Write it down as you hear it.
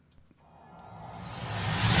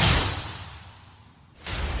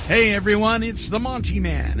Hey everyone, it's the Monty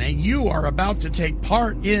Man, and you are about to take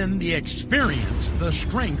part in the experience, the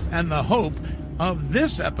strength, and the hope of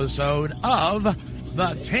this episode of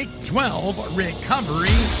the Take 12 Recovery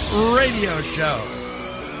Radio Show.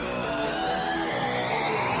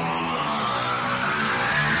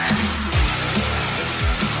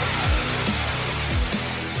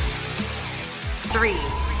 Three,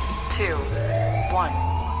 2,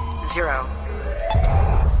 1, 0.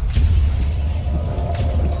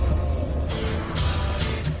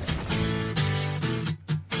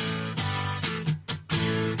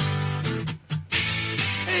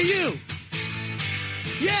 Hey, you!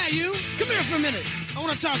 Yeah, you! Come here for a minute. I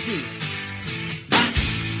want to talk to you.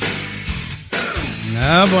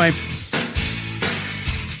 Oh, boy.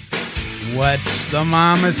 What's the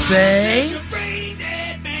mama say?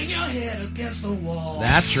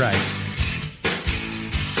 That's right.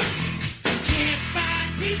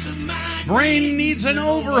 Brain needs an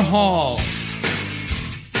overhaul.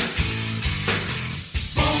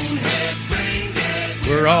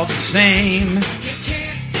 We're all the same.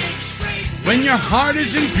 When your heart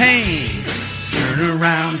is in pain, turn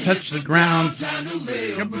around, touch the ground,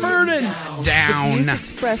 you're burning down. The views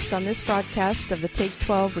expressed on this broadcast of the Take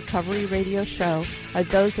 12 Recovery Radio Show are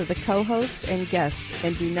those of the co-host and guest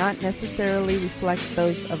and do not necessarily reflect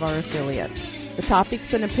those of our affiliates. The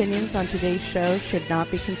topics and opinions on today's show should not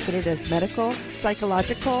be considered as medical,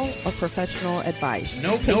 psychological, or professional advice.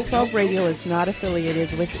 Take 12 Radio is not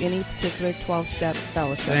affiliated with any particular 12-step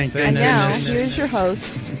fellowship. And now, here's your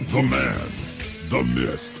host, the man, the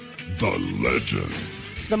myth, the legend,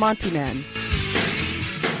 the Monty Man.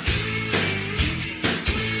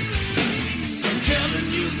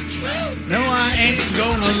 No, I ain't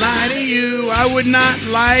gonna lie to you. I would not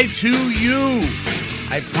lie to you.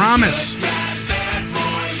 I promise.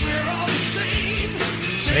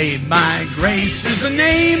 Saved by grace is the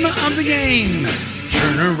name of the game.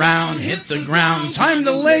 Turn around, hit the ground. Time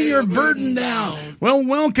to lay your burden down. Well,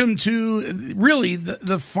 welcome to really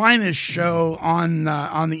the finest show on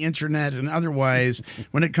the internet and otherwise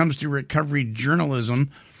when it comes to recovery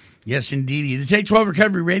journalism. Yes, indeed. The Take 12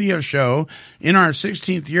 Recovery Radio Show in our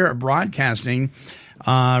 16th year of broadcasting.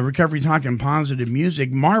 Recovery Talk and Positive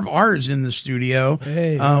Music. Marv R is in the studio.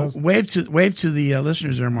 Hey, wave to the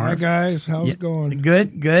listeners there, Marv. Hi guys, how's it going?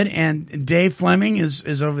 Good. And Dave Fleming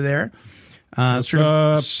is over there. What's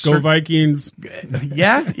up? Go Vikings!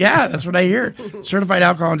 Yeah, that's what I hear. Certified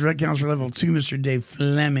Alcohol and Drug Counselor Level 2, Mr. Dave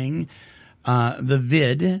Fleming, the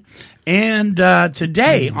vid. And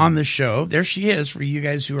today on the show, there she is for you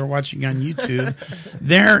guys who are watching on YouTube.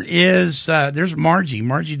 There's Margie.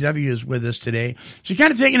 Margie W is with us today. She's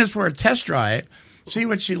kind of taking us for a test drive, see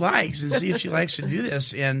what she likes, and see if she likes to do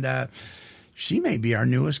this. And she may be our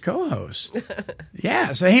newest co-host.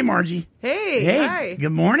 Yeah. So hey, Margie. Hey. Hi.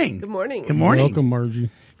 Good morning. Good morning. Good morning. Welcome, Margie.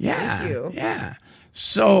 Yeah. Thank you. Yeah.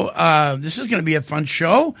 So this is going to be a fun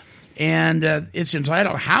show, and it's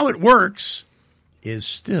entitled "How It Works Is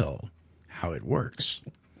Still How It Works."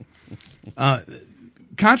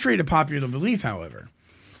 Contrary to popular belief, however,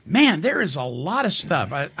 man, there is a lot of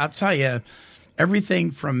stuff. I'll tell you,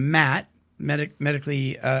 everything from MAT,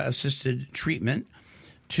 medically assisted treatment,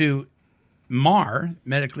 to MAR,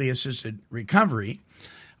 medically assisted recovery,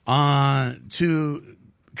 to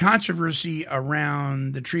controversy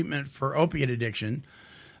around the treatment for opiate addiction.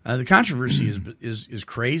 The controversy is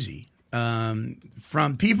crazy.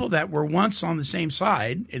 From people that were once on the same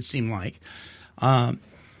side, it seemed like,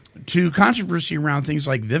 to controversy around things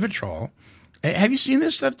like Vivitrol. Have you seen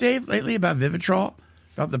this stuff, Dave, lately about Vivitrol?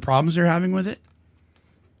 About the problems they're having with it?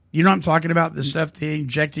 You know what I'm talking about? The stuff they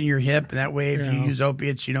inject in your hip, and that way if you use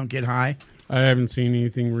opiates, you don't get high? I haven't seen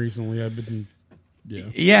anything recently. I've been,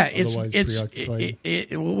 it's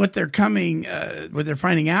what they're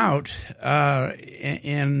finding out,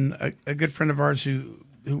 and a good friend of ours who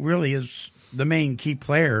really is the main key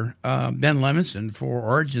player, Ben Levinson for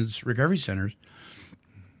Origins Recovery Centers,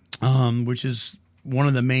 which is one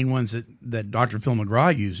of the main ones that Dr. Phil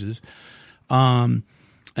McGraw uses. And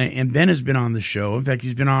Ben has been on the show. In fact,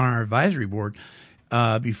 he's been on our advisory board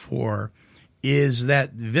before. Is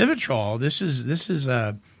that Vivitrol? This is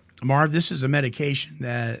Marv. This is a medication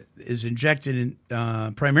that is injected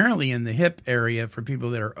primarily in the hip area for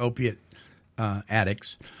people that are opiate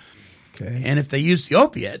addicts. Okay. And if they use the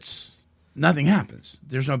opiates, nothing happens.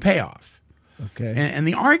 There's no payoff. Okay. And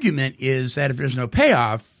the argument is that if there's no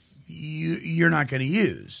payoff, you're not going to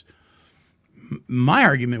use. My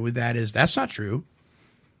argument with that is that's not true.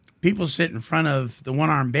 People sit in front of the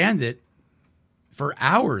one-armed bandit for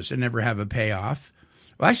hours and never have a payoff.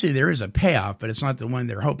 Well, actually, there is a payoff, but it's not the one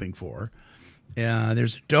they're hoping for.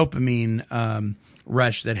 There's a dopamine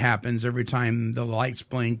rush that happens every time the lights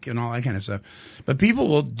blink and all that kind of stuff. But people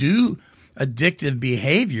will do addictive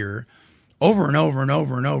behavior over and over and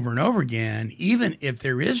over and over and over again, even if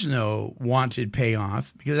there is no wanted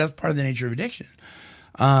payoff, because that's part of the nature of addiction.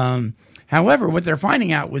 However, what they're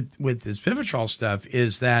finding out with this Vivitrol stuff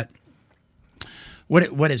is that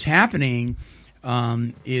what is happening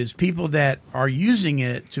is people that are using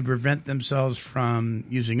it to prevent themselves from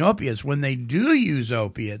using opiates. When they do use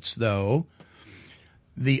opiates, though,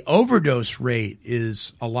 the overdose rate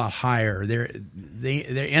is a lot higher. They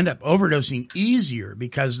end up overdosing easier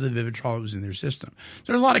because of the Vivitrol was in their system.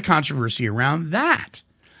 So there's a lot of controversy around that.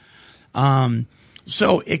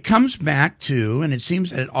 So it comes back to, and it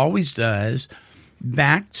seems that it always does,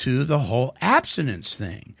 back to the whole abstinence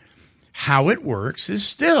thing. How it works is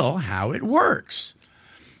still how it works.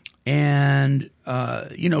 And,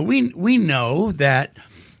 we know that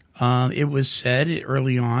it was said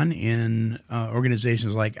early on in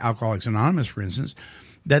organizations like Alcoholics Anonymous, for instance,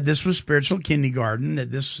 that this was spiritual kindergarten,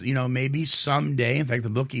 that this, maybe someday, in fact, the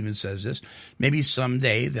book even says this, maybe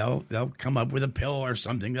someday they'll come up with a pill or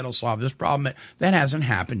something that'll solve this problem. That hasn't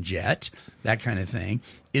happened yet, that kind of thing.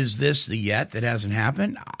 Is this the yet that hasn't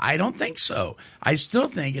happened? I don't think so. I still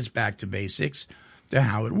think it's back to basics, to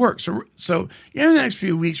how it works. So in the next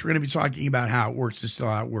few weeks, we're going to be talking about how it works is still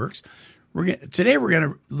how it works. Today we're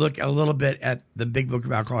going to look a little bit at the Big Book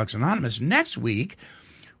of Alcoholics Anonymous. Next week,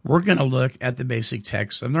 we're going to look at the basic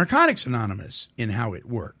text of Narcotics Anonymous in how it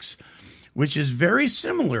works, which is very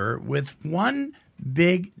similar with one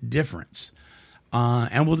big difference.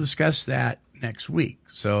 And we'll discuss that next week.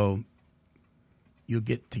 So you'll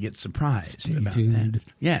get surprised about that.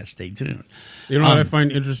 Yeah, stay tuned. You know what I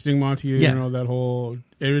find interesting, Monty? You know, that whole,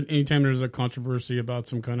 anytime there's a controversy about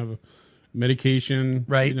some kind of medication,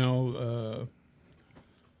 right?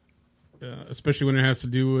 Especially when it has to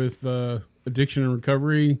do with addiction and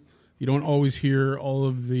recovery, you don't always hear all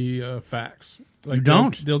of the facts. Like you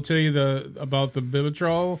don't. They'll tell you about the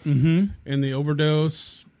Vivitrol and the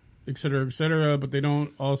overdose, et cetera, but they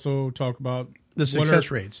don't also talk about the success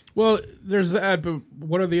rates. Well, there's that, but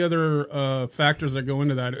what are the other factors that go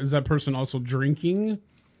into that? Is that person also drinking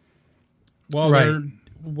while they're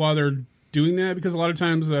doing that? Because a lot of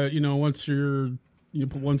times, once you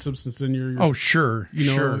put one substance in your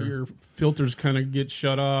your filters kind of get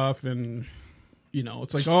shut off, and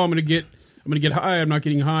it's like, I'm gonna get high. I'm not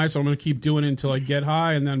getting high, so I'm gonna keep doing it until I get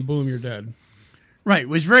high, and then boom, you're dead. Right,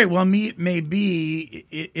 which very well may be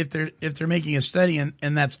if they're making a study and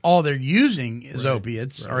that's all they're using is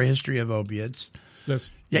opiates or a history of opiates.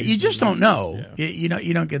 You just don't know. Yeah.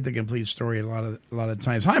 You don't get the complete story a lot of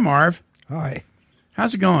times. Hi, Marv. Hi.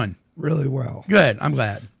 How's it going? Really well. Good. I'm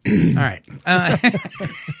glad. All right.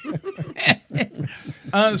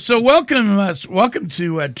 So welcome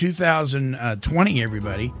to 2020,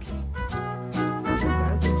 everybody.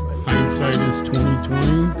 Hindsight is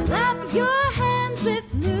 2020. Clap your hands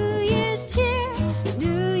with New Year's cheer.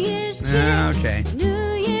 New Year's cheer. Okay.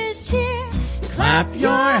 New Year's cheer. Clap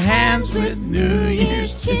your hands with New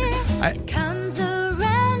Year's cheer. It comes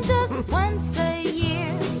around just once a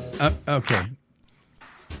year. Okay.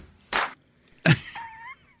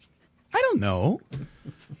 I don't know.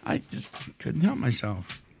 I just couldn't help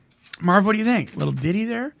myself. Marv, what do you think? Little ditty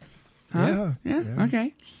there? Huh? Yeah.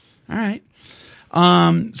 Okay. All right.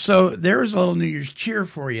 So there's a little New Year's cheer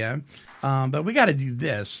for you. But we got to do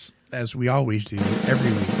this, as we always do,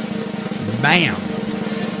 every week. Bam!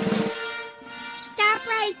 Stop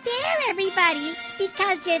right there, everybody,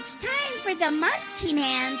 because it's time for the Monty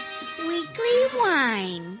Man's Weekly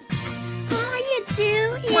Whine. All you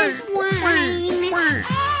do is whine.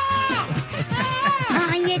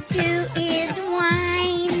 All you do is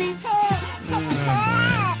whine.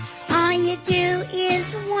 All you do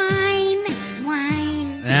is whine.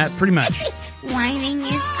 Pretty much. Whining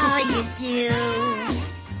is all you do.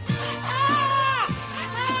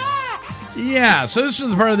 Yeah, so this is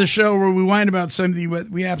the part of the show where we whine about something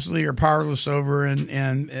we absolutely are powerless over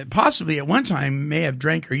and possibly at one time may have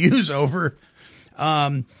drank or used over.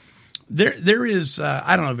 There is,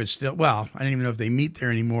 I don't know if it's still, I don't even know if they meet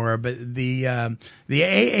there anymore, but the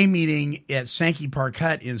AA meeting at Sankey Park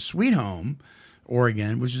Hut in Sweet Home,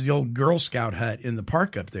 Oregon, which is the old Girl Scout hut in the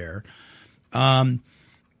park up there,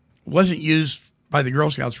 wasn't used by the Girl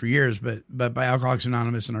Scouts for years, but by Alcoholics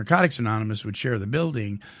Anonymous and Narcotics Anonymous would share the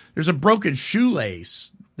building. There's a broken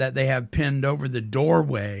shoelace that they have pinned over the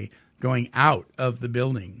doorway going out of the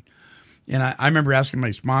building. And I remember asking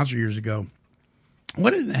my sponsor years ago,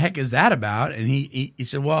 what in the heck is that about? And he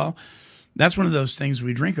said, well, that's one of those things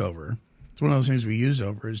we drink over. It's one of those things we use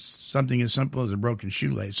over is something as simple as a broken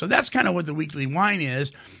shoelace. So that's kind of what the weekly wine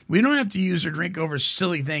is. We don't have to use or drink over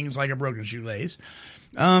silly things like a broken shoelace.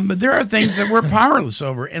 But there are things that we're powerless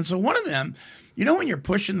over. And so one of them, when you're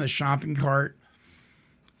pushing the shopping cart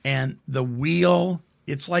and the wheel,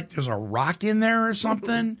 it's like there's a rock in there or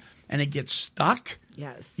something and it gets stuck.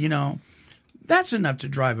 Yes. That's enough to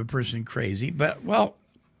drive a person crazy. But,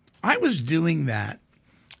 I was doing that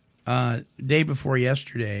day before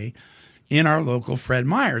yesterday in our local Fred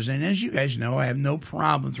Meyer's. And as you guys know, I have no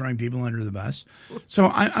problem throwing people under the bus. So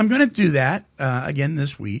I'm going to do that again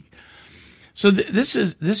this week. So this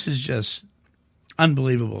is just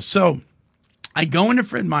unbelievable. So I go into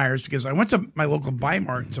Fred Meyer's because I went to my local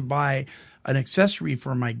Bi-Mart to buy an accessory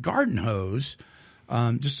for my garden hose,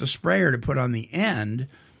 just a sprayer to put on the end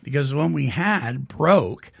because the one we had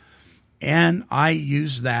broke. And I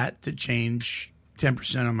use that to change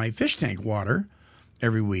 10% of my fish tank water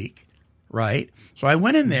every week, right? So I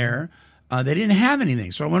went in there. They didn't have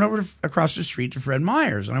anything. So I went over across the street to Fred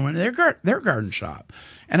Meyer's, and I went to their garden shop.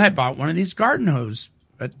 And I bought one of these garden hose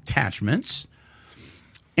attachments.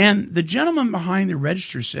 And the gentleman behind the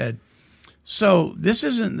register said, so this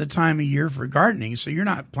isn't the time of year for gardening, so you're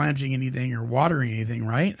not planting anything or watering anything,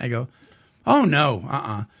 right? I go, oh,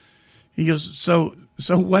 no, He goes, so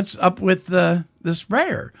what's up with the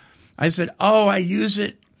sprayer? I said, oh, I use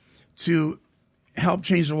it to help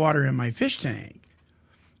change the water in my fish tank.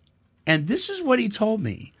 And this is what he told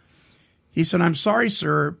me. He said, I'm sorry,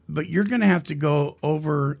 sir, but you're going to have to go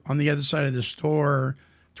over on the other side of the store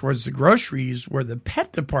towards the groceries where the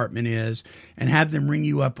pet department is and have them ring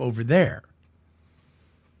you up over there.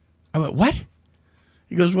 I went, what?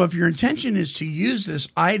 He goes, well, if your intention is to use this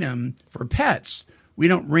item for pets, we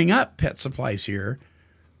don't ring up pet supplies here.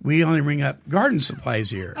 We only ring up garden supplies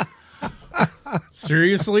here.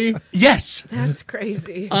 Seriously? Yes. That's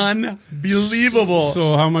crazy. Unbelievable.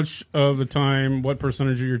 So how much of the time, what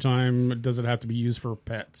percentage of your time does it have to be used for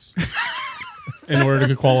pets in order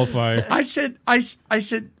to qualify? I said,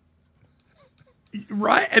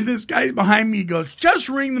 right. And this guy behind me goes, just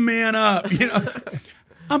ring the man up.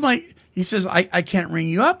 I'm like, he says, I can't ring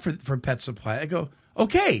you up for pet supply. I go,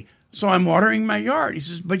 okay. So I'm watering my yard. He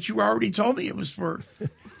says, but you already told me it was for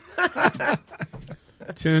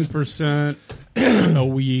 10% a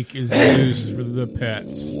week is used for the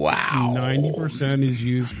pets. Wow. 90% is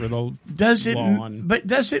used for the lawn. But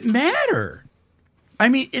does it matter? I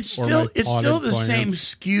mean, it's still the same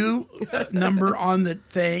SKU number on the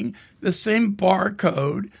thing, the same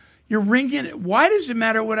barcode. You're ringing it. Why does it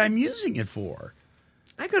matter what I'm using it for?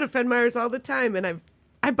 I go to Fred Meyer's all the time, and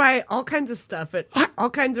I buy all kinds of stuff at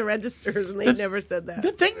all kinds of registers, and they never said that.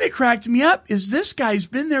 The thing that cracked me up is this guy's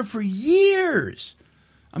been there for years.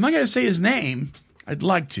 I'm not going to say his name. I'd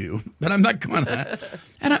like to, but I'm not going to.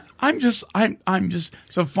 And I'm just.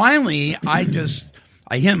 So finally, I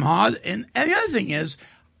hem hawed. And the other thing is,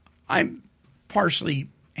 I'm partially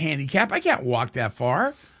handicapped. I can't walk that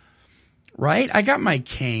far, right? I got my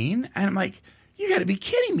cane, and I'm like, you got to be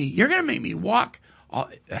kidding me. You're going to make me walk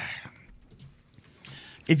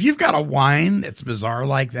If you've got a wine that's bizarre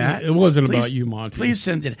like that, it wasn't about you, Monty. Please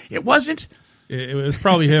send it. It wasn't. It was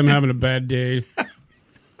probably him having a bad day.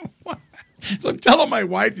 So I'm telling my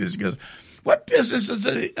wife this. She goes, "What business is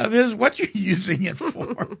it of his? What you're using it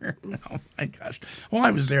for?" Oh my gosh! Well,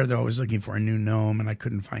 I was there though. I was looking for a new gnome, and I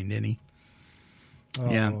couldn't find any. Oh.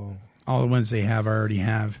 Yeah, all the ones they have, I already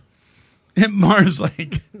have. And Mars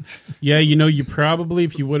like, yeah, you probably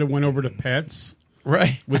if you would have went over to pets.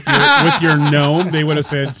 Right. With your gnome, they would have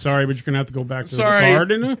said, sorry, but you're going to have to go back to the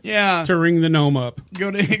garden to ring the gnome up.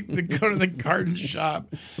 Go to the garden shop.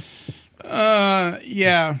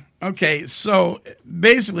 Yeah. Okay. So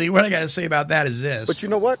basically what I got to say about that is this. But you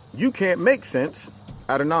know what? You can't make sense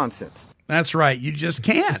out of nonsense. That's right. You just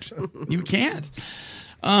can't. You can't.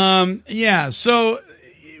 Yeah. So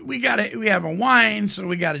we have a wine, so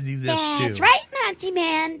we got to do this too. That's right, Monty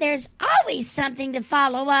Man. There's always something to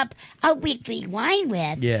follow up a weekly wine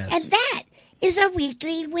with. Yes. And that is a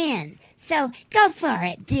weekly win. So go for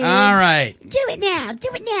it, dude. All right. Do it now. Do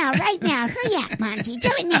it now. Right now. Hurry up, Monty. Do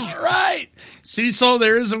it now. All right. Cecil,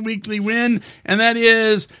 there is a weekly win, and that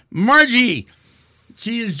is Margie.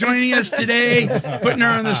 She is joining us today, putting her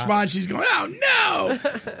on the spot. She's going, oh,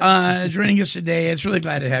 no. Joining us today. It's really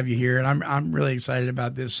glad to have you here, and I'm really excited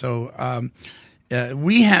about this. So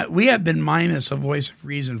we have been minus a voice of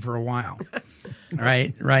reason for a while.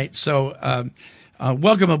 Right. So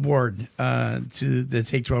welcome aboard to the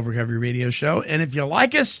Take 12 Recovery Radio Show. And if you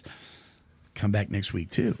like us, come back next week,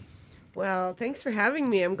 too. Well, thanks for having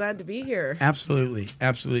me. I'm glad to be here. Absolutely.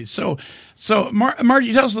 So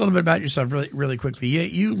Margie, tell us a little bit about yourself really quickly.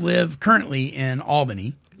 You live currently in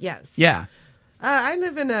Albany. Yes. Yeah. I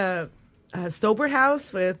live in a sober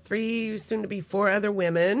house with 3, soon to be 4 other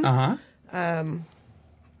women. Uh-huh.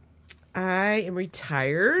 I am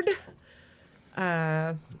retired.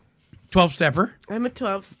 12-stepper. I'm a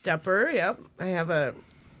 12-stepper. Yep. I have a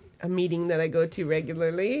meeting that I go to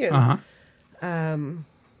regularly. And, Uh-huh.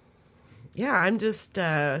 Yeah, I'm just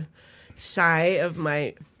shy of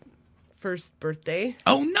my first birthday.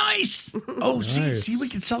 Oh, nice. Oh, Nice. see, we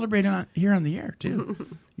can celebrate here on the air too.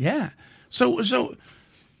 Yeah. So,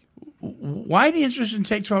 why the interest in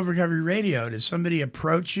Take 12 Recovery Radio? Did somebody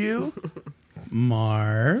approach you,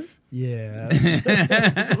 Marv? Yeah.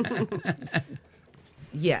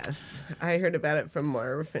 Yes, I heard about it from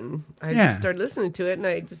Marv, and I Yeah. just started listening to it, and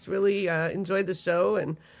I just really enjoyed the show,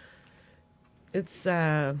 and it's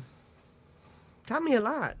taught me a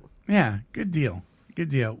lot. Yeah. Good deal.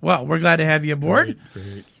 Well, we're glad to have you aboard.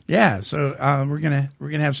 Great. Yeah. So we're gonna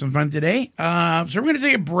have some fun today. So we're gonna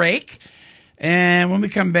take a break, and when we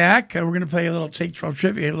come back, we're gonna play a little Take 12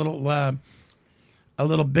 trivia, a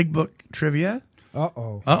little big book trivia.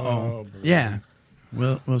 Uh-oh. Yeah.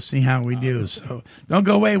 We'll see how we do. So don't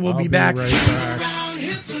go away. We'll be back. Right back.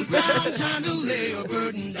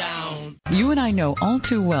 You and I know all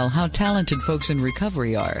too well how talented folks in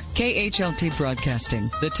recovery are. KHLT Broadcasting,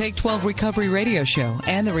 the Take 12 Recovery Radio Show,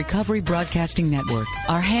 and the Recovery Broadcasting Network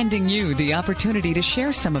are handing you the opportunity to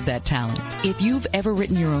share some of that talent. If you've ever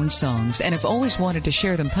written your own songs and have always wanted to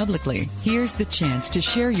share them publicly, here's the chance to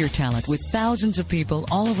share your talent with thousands of people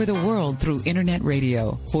all over the world through internet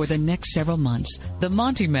radio. For the next several months, the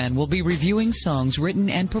Monty Man will be reviewing songs written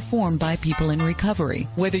and performed by people in recovery.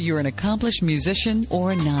 Whether you're an accomplished musician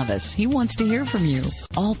or a novice, he wants to hear from you.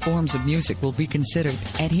 All forms of music will be considered.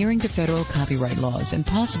 Adhering to federal copyright laws and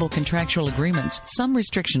possible contractual agreements, some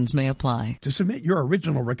restrictions may apply. To submit your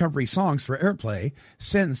original recovery songs for airplay,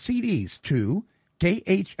 send CDs to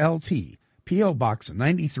KHLT, P.O. Box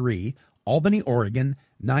 93, Albany, Oregon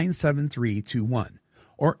 97321.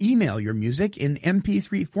 Or email your music in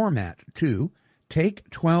MP3 format to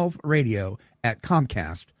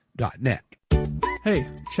take12radio@comcast.net. Hey,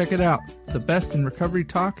 check it out. The best in recovery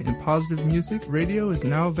talk and positive music radio is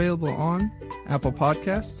now available on Apple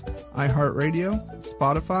Podcasts, iHeartRadio,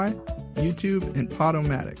 Spotify, YouTube, and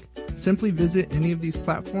Podomatic. Simply visit any of these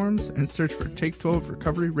platforms and search for Take 12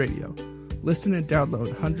 Recovery Radio. Listen and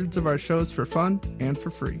download hundreds of our shows for fun and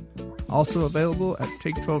for free. Also available at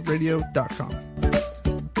take12radio.com.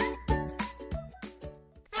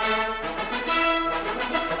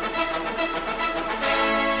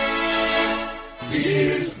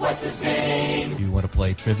 Here's what's his name. Do you want to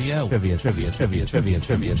play trivia? Trivia.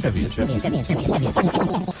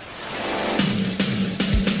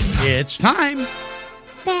 It's time.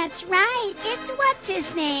 That's right. It's what's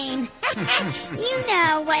his name. You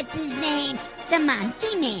know what's his name. The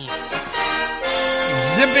Monty Man.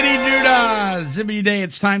 Zippity doodah, zippity day.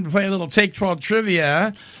 It's time to play a little Take 12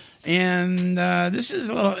 trivia. And this is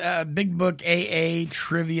a little big book AA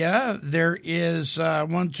trivia. There is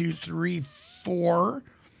 1, 2, 3, 4.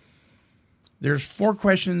 There's 4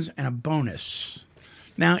 questions and a bonus.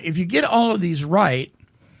 Now, if you get all of these right,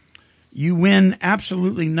 you win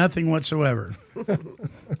absolutely nothing whatsoever. A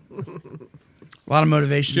lot of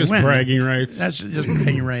motivation Just to win. bragging rights. That's just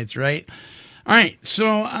bragging rights, right? All right,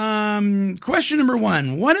 so question number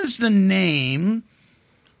 1. What is the name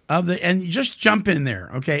of the... And you just jump in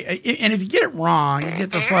there, okay? And if you get it wrong, you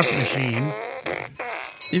get the fluff machine.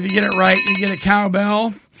 If you get it right, you get a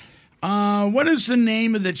cowbell. What is the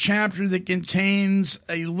name of the chapter that contains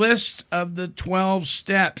a list of the 12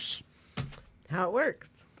 steps? How it works.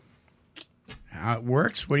 How it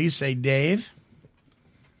works? What do you say, Dave?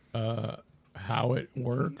 How it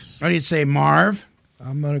works. What do you say, Marv?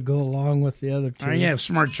 I'm going to go along with the other two. Yeah,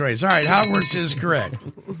 smart choice. All right, how it works is correct.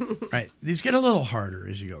 Right, these get a little harder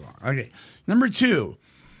as you go along. Okay, number 2.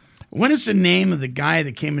 What is the name of the guy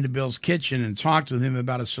that came into Bill's kitchen and talked with him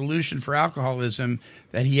about a solution for alcoholism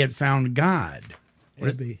that he had found God?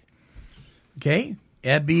 Ebby. Okay,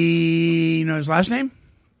 Ebby. You know his last name?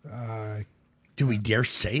 Do we dare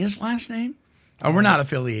say his last name? Oh, we're not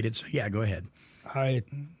affiliated, so yeah, go ahead.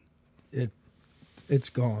 It's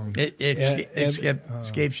gone. It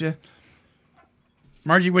escapes you.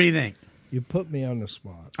 Margie, what do you think? You put me on the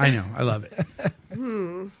spot. I know. I love it.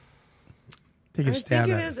 Take a stab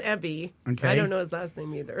I at think it is Ebby. Okay. I don't know his last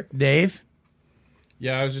name either. Dave?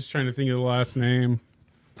 Yeah, I was just trying to think of the last name.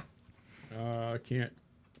 I can't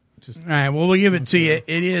Just all right. Well, we'll give it to you.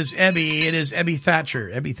 It is Ebby. It is Ebby Thatcher.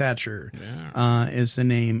 Ebby Thatcher is the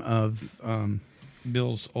name of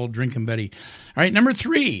Bill's old drinking buddy. All right, number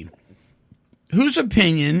 3. Whose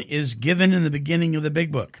opinion is given in the beginning of the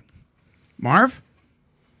Big Book? Marv?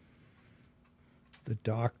 The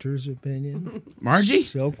doctor's opinion. Margie?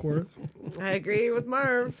 Silkworth. I agree with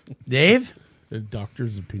Marv. Dave? The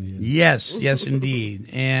doctor's opinion. Yes, indeed.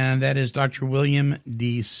 And that is Dr. William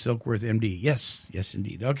D. Silkworth, MD. Yes,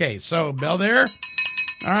 indeed. Okay, so bell there.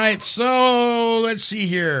 All right, so let's see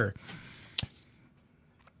here.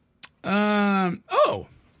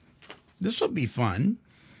 This will be fun.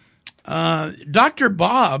 Dr.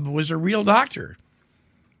 Bob was a real doctor.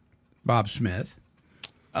 Bob Smith.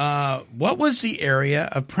 What was the area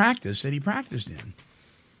of practice that he practiced in?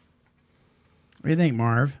 What do you think,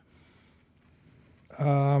 Marv?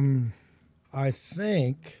 I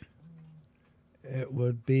think it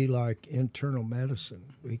would be like internal medicine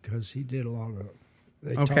because he did a lot of.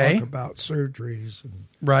 They talk about surgeries and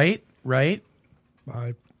right.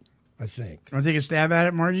 I think. Want to take a stab at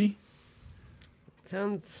it, Margie?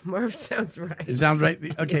 Marv sounds right. It sounds right.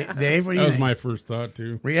 Okay, yeah. Dave, what do you think? That was my first thought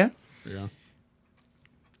too. Were you? Yeah.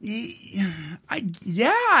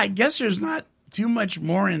 I guess there's not too much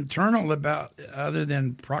more internal about other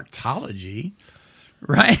than proctology,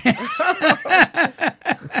 right?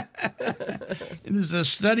 It is the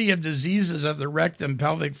study of diseases of the rectum,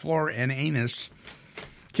 pelvic floor, and anus.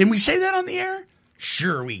 Can we say that on the air?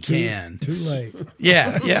 Sure, we can. Too late.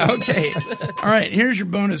 Yeah. Okay. All right. Here's your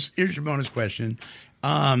bonus question.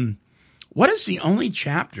 What is the only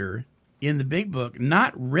chapter in the Big Book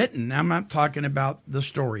not written? Now, I'm not talking about the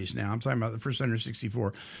stories now. I'm talking about the first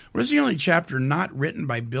 164. What is the only chapter not written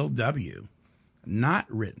by Bill W.? Not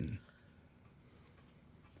written.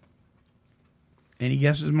 Any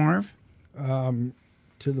guesses, Marv? To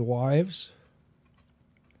the wives.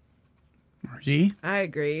 Margie? I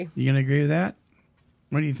agree. You going to agree with that?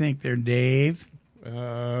 What do you think there, Dave?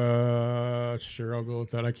 Sure, I'll go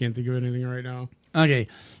with that. I can't think of anything right now. Okay,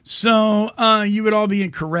 so you would all be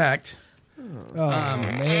incorrect.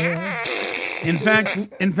 Man. In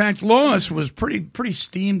fact, Lois was pretty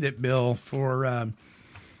steamed at Bill for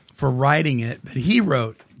writing it, but he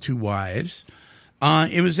wrote Two Wives.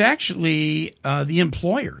 It was actually The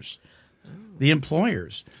Employers. The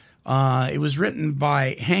Employers. It was written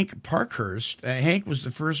by Hank Parkhurst. Hank was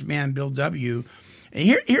the first man Bill W. And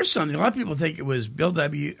here's something. A lot of people think it was Bill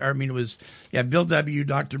W. It was Bill W.,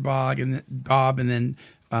 Dr. Bob, and then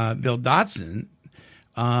Bill Dotson,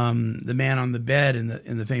 the man on the bed in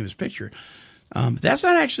the famous picture. But that's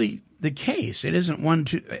not actually the case. It isn't 1,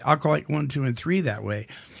 2. I'll call it 1, 2, and 3 that way.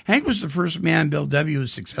 Hank was the first man Bill W.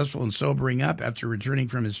 was successful in sobering up after returning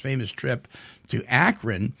from his famous trip to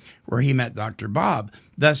Akron, where he met Dr. Bob.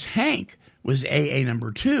 Thus, Hank was AA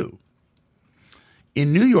number 2.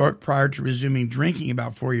 In New York, prior to resuming drinking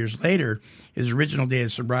about 4 years later, his original day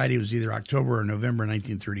of sobriety was either October or November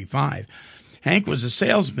 1935. Hank was a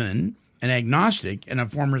salesman, an agnostic, and a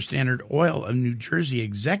former Standard Oil of New Jersey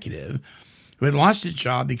executive who had lost his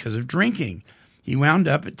job because of drinking. He wound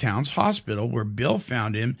up at Towns Hospital, where Bill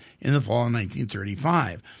found him in the fall of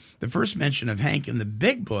 1935. The first mention of Hank in the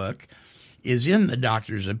Big Book is in the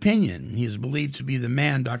doctor's opinion. He is believed to be the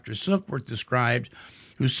man Dr. Silkworth described,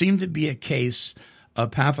 who seemed to be a case of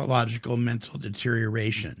pathological mental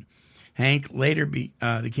deterioration. Hank later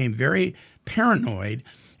became very paranoid,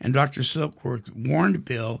 and Dr. Silkworth warned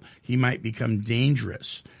Bill he might become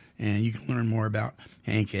dangerous. And you can learn more about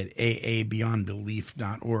Hank at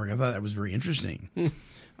aabeyondbelief.org. I thought that was very interesting.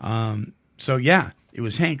 So, yeah, it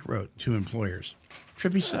was Hank wrote Two Employers.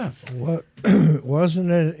 Trippy stuff. What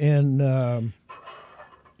wasn't it in,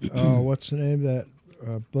 what's the name of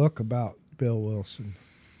that book about Bill Wilson?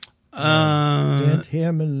 Didn't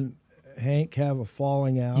him and Hank have a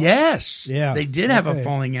falling out? Yes. Yeah. They did have a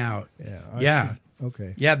falling out. Yeah.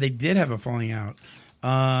 Okay. Yeah, they did have a falling out.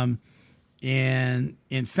 And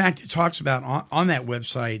in fact, it talks about on that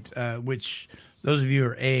website, which those of you who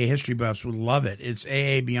are AA history buffs would love it. It's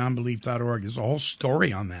aabeyondbelief.org. There's a whole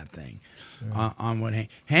story on that thing, on what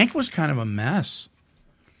Hank was kind of a mess.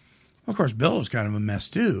 Of course, Bill was kind of a mess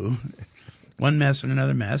too. One mess and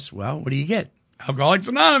another mess. Well, what do you get? Alcoholics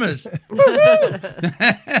Anonymous.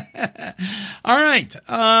 All right.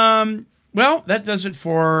 Well, that does it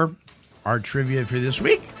for our trivia for this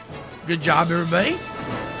week. Good job, everybody.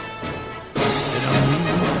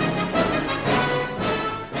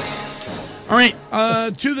 All right.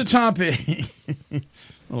 To the topic.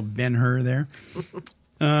 Little Ben-Hur there.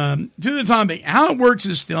 To the topic. How it works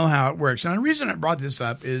is still how it works. Now, the reason I brought this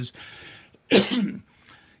up is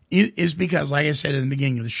is because, like I said in the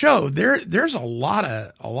beginning of the show, there's a lot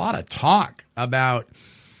of talk about,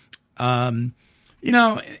 AA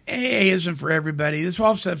isn't for everybody. The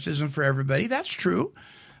 12 steps isn't for everybody. That's true.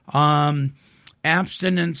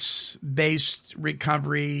 Abstinence-based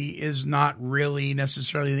recovery is not really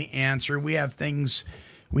necessarily the answer. We have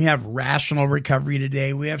rational recovery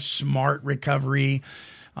today. We have smart recovery.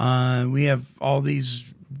 We have all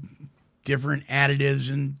these different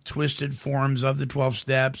additives and twisted forms of the 12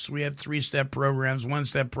 steps. We have 3-step programs,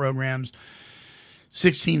 1-step programs,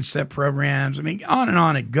 16-step programs. I mean, on and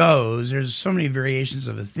on it goes. There's so many variations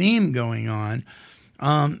of a theme going on.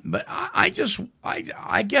 But I guess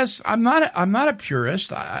I'm not a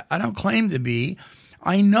purist. I don't claim to be.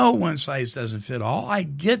 I know one size doesn't fit all. I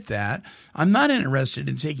get that. I'm not interested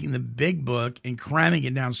in taking the big book and cramming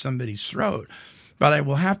it down somebody's throat. But I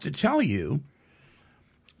will have to tell you,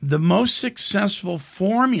 the most successful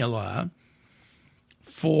formula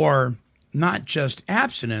for not just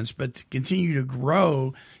abstinence, but to continue to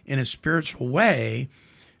grow in a spiritual way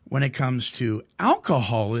when it comes to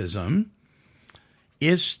alcoholism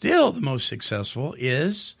is still the most successful,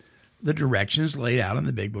 is the directions laid out in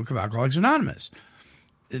the Big Book of Alcoholics Anonymous.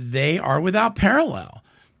 They are without parallel.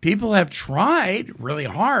 People have tried really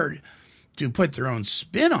hard to put their own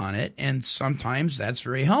spin on it, and sometimes that's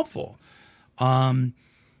very helpful.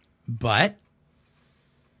 But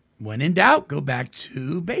when in doubt, go back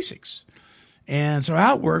to basics. And so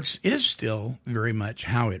how it works is still very much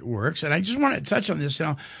how it works. And I just want to touch on this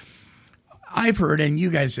now. I've heard, and you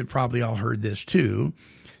guys have probably all heard this too,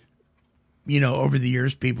 over the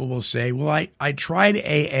years, people will say, well, I tried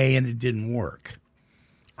AA and it didn't work.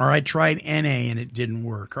 Or I tried NA and it didn't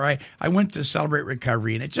work. Or I went to Celebrate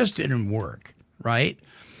Recovery and it just didn't work, right?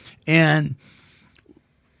 And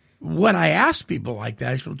what I ask people like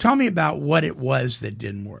that is, well, tell me about what it was that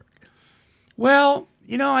didn't work. Well,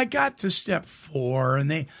 I got to step 4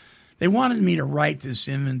 and they wanted me to write this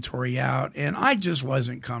inventory out, and I just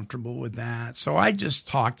wasn't comfortable with that. So I just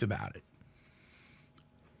talked about it.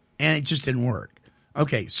 And it just didn't work.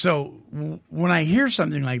 Okay, so when I hear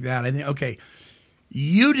something like that, I think, okay,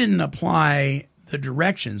 you didn't apply the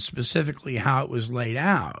directions specifically how it was laid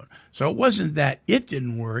out. So it wasn't that it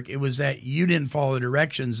didn't work. It was that you didn't follow the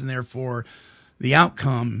directions, and therefore the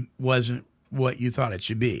outcome wasn't what you thought it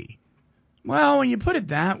should be. Well, when you put it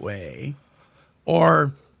that way,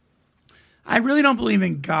 or I really don't believe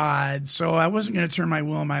in God, so I wasn't going to turn my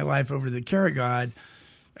will and my life over to the care of God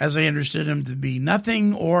as I understood him to be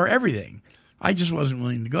nothing or everything. I just wasn't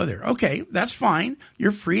willing to go there. Okay, that's fine.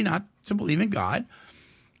 You're free not to believe in God.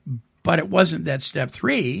 But it wasn't that step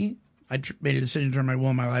 3. I made a decision to turn my will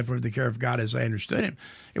and my life over to the care of God as I understood him.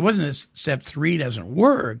 It wasn't that step 3 doesn't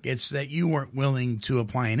work. It's that you weren't willing to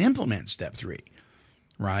apply and implement step 3,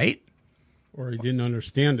 right? Or you didn't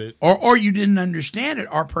understand it. Or you didn't understand it.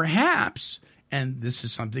 Or perhaps, and this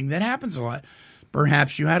is something that happens a lot,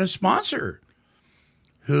 perhaps you had a sponsor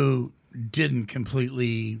who didn't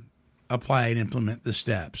completely apply and implement the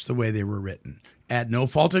steps the way they were written at no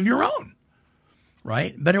fault of your own.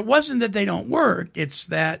 Right? But it wasn't that they don't work. It's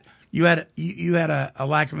that you had a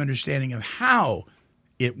lack of understanding of how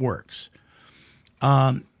it works.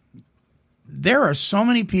 There are so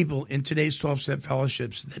many people in today's 12-step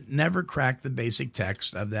fellowships that never crack the basic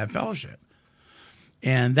text of that fellowship.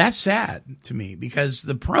 And that's sad to me, because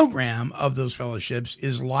the program of those fellowships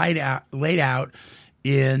is laid out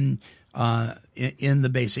in the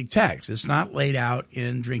basic text. It's not laid out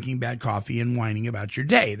in drinking bad coffee and whining about your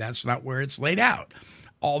day. That's not where it's laid out.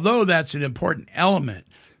 Although that's an important element,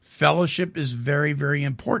 fellowship is very, very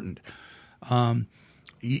important.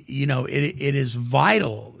 It is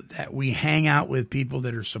vital that we hang out with people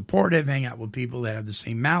that are supportive, hang out with people that have the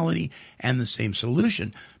same malady and the same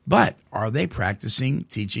solution. But are they practicing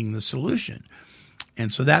teaching the solution?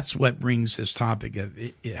 And so that's what brings this topic of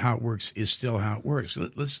how it works is still how it works.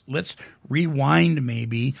 Let's rewind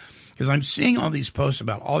maybe, because I'm seeing all these posts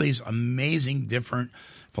about all these amazing different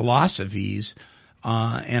philosophies,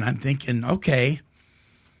 and I'm thinking, okay,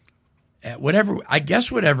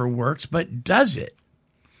 whatever works, but does it?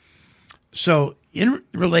 So in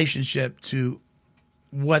relationship to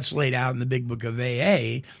what's laid out in the Big Book of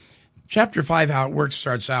AA, Chapter 5, How It Works,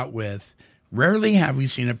 starts out with, rarely have we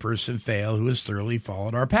seen a person fail who has thoroughly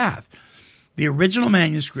followed our path. The original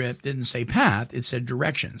manuscript didn't say path, it said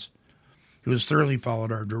directions. Who has thoroughly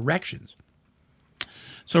followed our directions.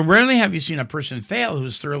 So rarely have you seen a person fail who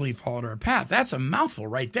has thoroughly followed our path. That's a mouthful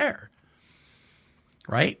right there.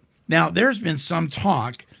 Right? Now, there's been some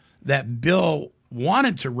talk that Bill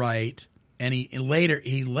wanted to write, and he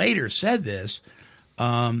later said this,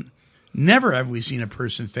 Never have we seen a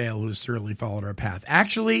person fail who has thoroughly followed our path.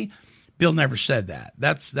 Actually, Bill never said that.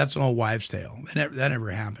 That's an old wives' tale. That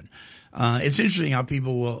never happened. It's interesting how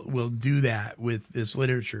people will do that with this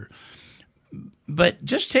literature. But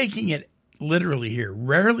just taking it literally here,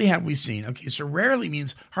 rarely have we seen. Okay, so rarely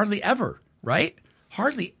means hardly ever, right?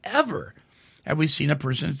 Hardly ever have we seen a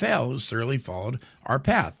person fail who's thoroughly followed our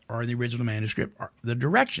path, or in the original manuscript, the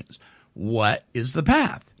directions. What is the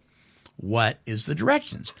path? What is the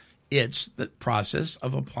directions? It's the process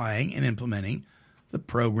of applying and implementing the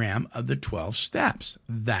program of the 12 steps.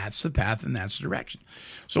 That's the path and that's the direction.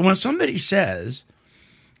 So when somebody says,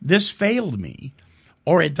 this failed me,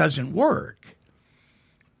 or it doesn't work,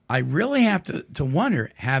 I really have to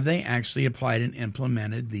wonder, have they actually applied and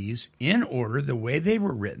implemented these in order, the way they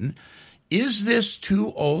were written? Is this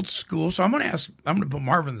too old school? So I'm going to put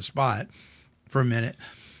Marv on the spot for a minute.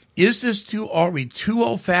 Is this are we too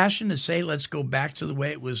old fashioned to say, let's go back to the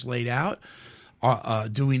way it was laid out?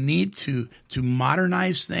 Do we need to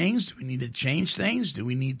modernize things? Do we need to change things? Do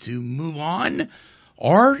we need to move on?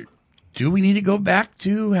 Or do we need to go back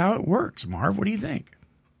to how it works? Marv, what do you think?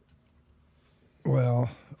 Well,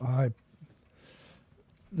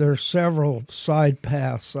 there's several side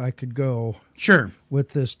paths I could go. Sure. With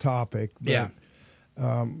this topic. But,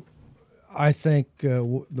 yeah. I think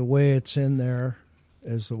the way it's in there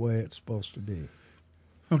is the way it's supposed to be.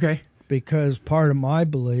 Okay. Because part of my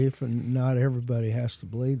belief, and not everybody has to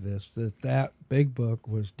believe this, that big book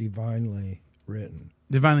was divinely written.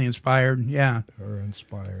 Divinely inspired, yeah. Or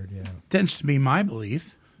inspired, yeah. Tends to be my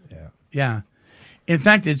belief. Yeah. Yeah. In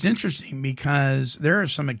fact, it's interesting because there are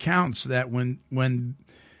some accounts that when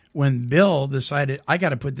Bill decided, I got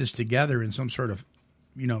to put this together in some sort of,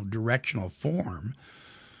 directional form,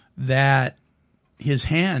 that his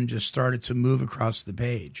hand just started to move across the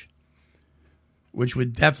page, which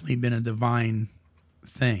would definitely have been a divine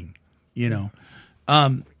thing,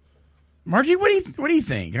 Margie, what do you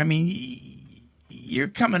think? I mean, you're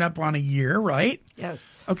coming up on a year, right? Yes.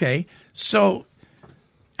 Okay. So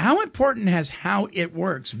how important has how it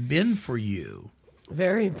works been for you?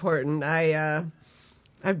 Very important. I've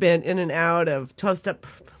been in and out of 12-step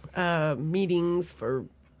meetings for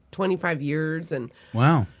 25 years, and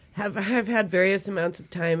wow, have had various amounts of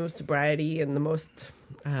time of sobriety in the most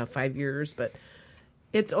 5 years, but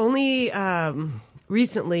it's only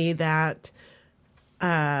recently that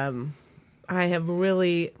I have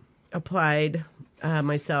really applied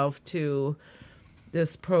myself to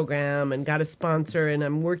this program and got a sponsor, and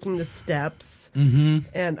I'm working the steps. Mm-hmm.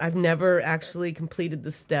 And I've never actually completed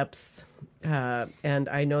the steps. And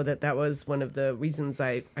I know that was one of the reasons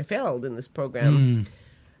I failed in this program.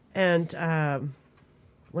 And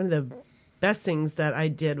one of the best things that I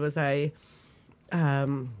did was I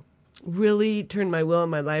really turned my will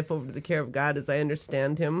and my life over to the care of God as I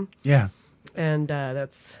understand Him. Yeah. And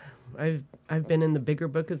I've been in the bigger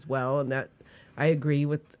book as well, and that I agree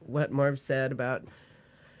with what Marv said about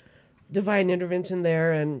divine intervention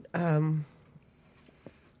there. And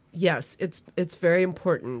yes, it's very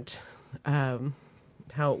important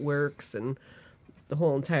how it works and the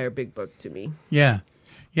whole entire big book to me. Yeah.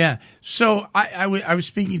 Yeah. So I was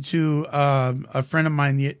speaking to a friend of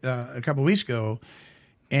mine a couple of weeks ago,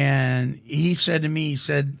 and he said to me,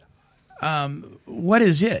 what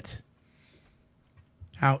is it?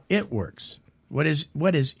 How it works. What is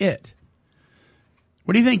it?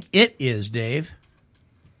 What do you think it is, Dave?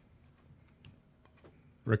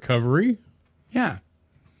 Recovery? Yeah.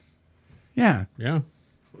 Yeah. Yeah.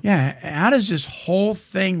 Yeah. How does this whole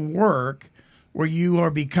thing work where you are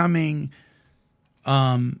becoming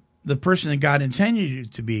the person that God intended you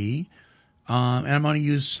to be? And I'm going to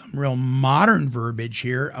use some real modern verbiage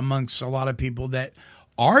here amongst a lot of people that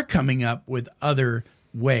are coming up with other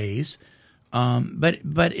ways. But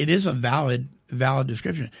it is a valid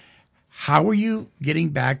description. How are you getting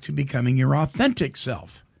back to becoming your authentic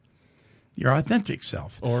self? Your authentic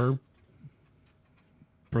self. Or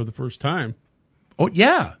for the first time. Oh,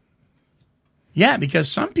 yeah. Yeah,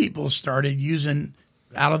 because some people started using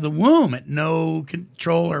out of the womb at no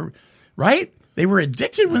control, or right? They were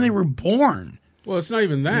addicted when they were born. Well, it's not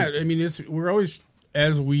even that. I mean, we're always,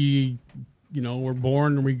 as we, we're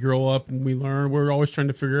born and we grow up and we learn, we're always trying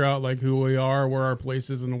to figure out like who we are, where our place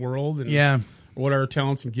is in the world, and what our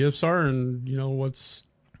talents and gifts are, and what's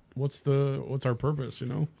our purpose,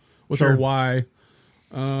 what's our why.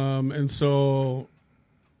 And so,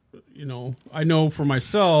 I know for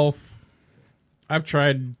myself, I've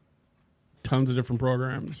tried tons of different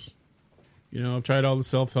programs. I've tried all the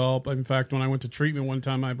self-help. In fact, when I went to treatment one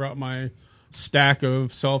time, I brought my stack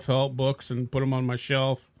of self-help books and put them on my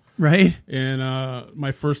shelf. Right. And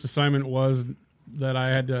my first assignment was that I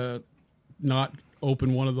had to not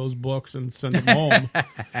open one of those books and send them home.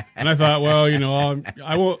 And I thought, well,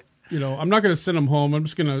 I won't. I'm not going to send them home. I'm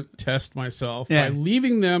just going to test myself by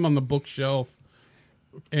leaving them on the bookshelf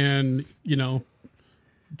and,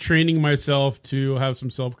 training myself to have some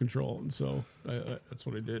self-control. And so that's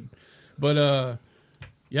what I did. But,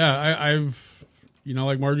 I've,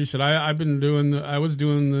 like Margie said, I was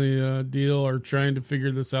doing the deal or trying to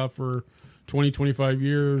figure this out for 20, 25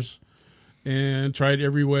 years and tried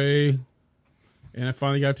every way. And I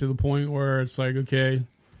finally got to the point where it's like, okay,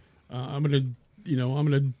 I'm going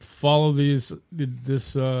to follow this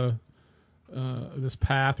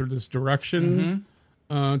path or this direction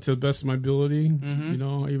to the best of my ability.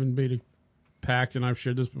 I even made a pact, and I've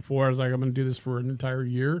shared this before. I was like, I'm going to do this for an entire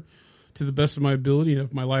year to the best of my ability. And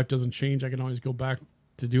if my life doesn't change, I can always go back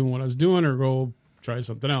to doing what I was doing or go try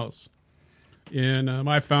something else. And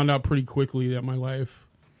I found out pretty quickly that my life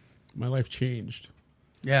changed.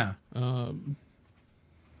 Yeah.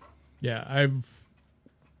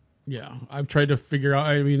 I've tried to figure out.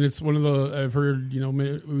 I mean, it's one of the I've heard.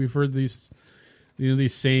 We've heard these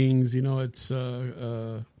sayings. It's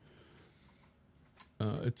an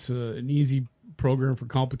easy program for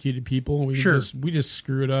complicated people. We just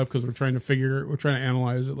screw it up because we're trying to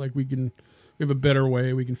analyze it. Like we have a better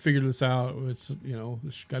way. We can figure this out. It's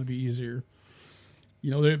this got to be easier.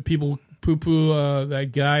 People poo-poo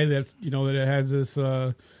that guy that has this.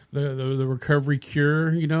 The recovery cure,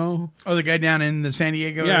 Oh, the guy down in the San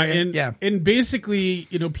Diego area? And basically,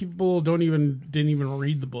 people didn't even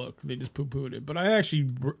read the book. They just poo-pooed it. But I actually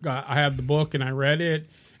I have the book and I read it.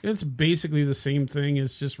 And it's basically the same thing.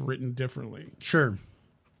 It's just written differently. Sure.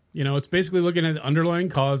 It's basically looking at the underlying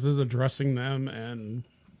causes, addressing them, and,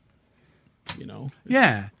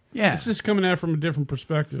 Yeah. It's just coming at it from a different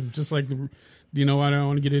perspective. Just like, I don't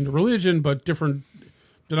want to get into religion, but different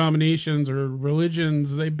denominations or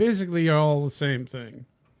religions, they basically are all the same thing.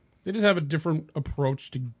 They just have a different approach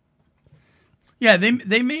to. Yeah,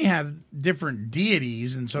 they may have different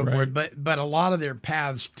deities and so forth, but a lot of their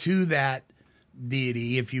paths to that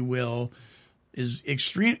deity, if you will, is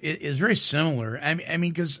very similar. I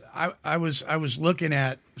mean, because I was looking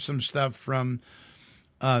at some stuff from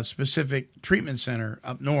a specific treatment center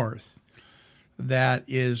up north that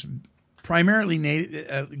is primarily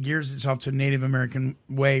gears itself to Native American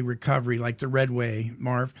way recovery, like the Red Way,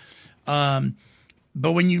 Marv.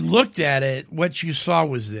 But when you looked at it, what you saw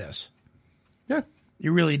was this. Yeah.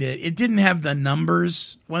 You really did. It didn't have the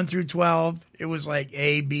numbers 1 through 12. It was like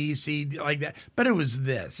A, B, C, like that. But it was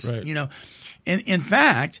this, right. And in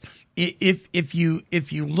fact, if you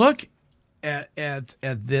look at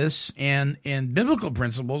this and biblical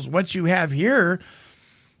principles, what you have here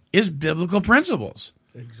is biblical principles.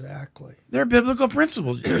 Exactly. They're biblical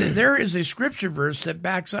principles. There is a scripture verse that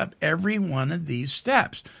backs up every one of these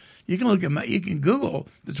steps. You can Google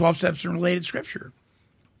the 12 steps in related scripture.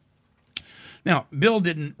 Now, Bill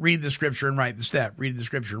didn't read the scripture and write the step. Read the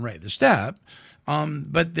scripture and write the step.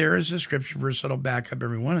 But there is a scripture verse that'll back up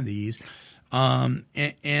every one of these.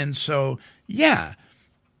 And so, yeah,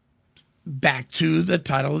 back to the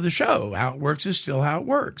title of the show. How it works is still how it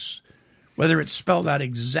works. Whether it's spelled out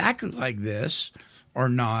exactly like this or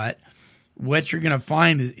not, what you're going to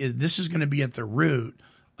find is this is going to be at the root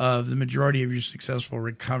of the majority of your successful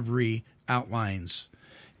recovery outlines.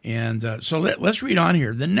 And so let's read on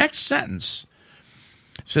here. The next sentence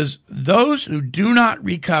says, those who do not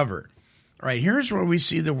recover. All right, here's where we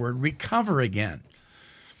see the word recover again.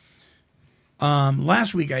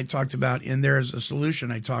 Last week I talked about, and there's a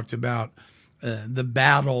solution, I talked about the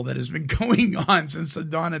battle that has been going on since the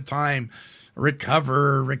dawn of time.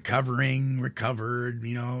 Recovered.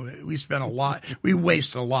 We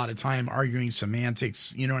waste a lot of time arguing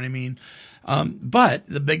semantics. You know what I mean? But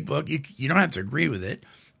the big book, you don't have to agree with it,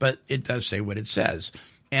 but it does say what it says.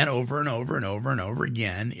 And over and over and over and over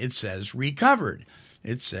again, it says recovered.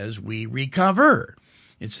 It says we recover.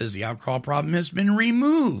 It says the alcohol problem has been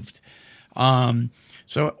removed.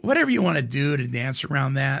 So whatever you want to do to dance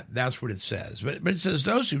around that, that's what it says. But it says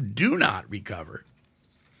those who do not recover.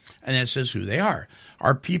 And then it says who they are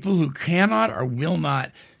people who cannot or will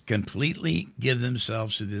not completely give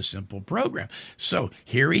themselves to this simple program. So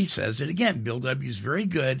here he says it again. Bill W. is very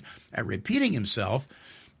good at repeating himself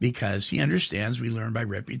because he understands we learn by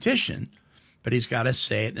repetition, but he's got to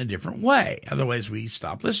say it in a different way. Otherwise, we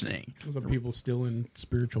stop listening. Those are people still in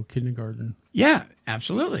spiritual kindergarten. Yeah,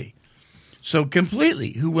 absolutely. So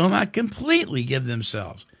completely, who will not completely give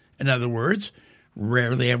themselves. In other words,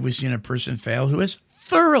 rarely have we seen a person fail who has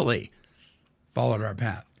thoroughly followed our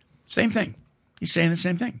path. Same thing. He's saying the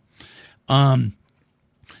same thing.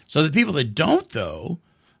 So the people that don't, though,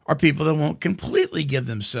 are people that won't completely give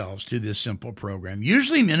themselves to this simple program,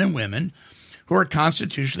 usually men and women who are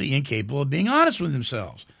constitutionally incapable of being honest with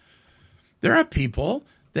themselves. There are people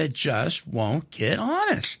that just won't get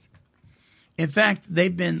honest. In fact,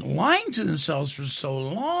 they've been lying to themselves for so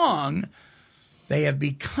long, they have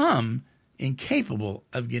become incapable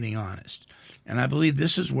of getting honest. And I believe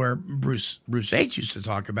this is where Bruce H. used to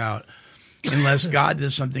talk about, unless God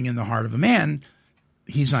does something in the heart of a man,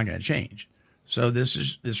 he's not going to change. So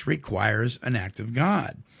this requires an act of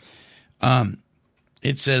God.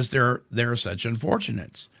 It says there are such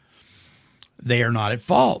unfortunates. They are not at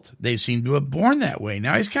fault. They seem to have born that way.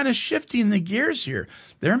 Now he's kind of shifting the gears here.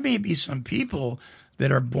 There may be some people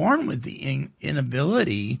that are born with the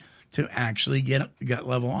inability to actually get gut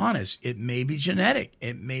level honest. It may be genetic.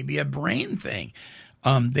 It may be a brain thing.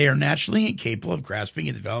 They are naturally incapable of grasping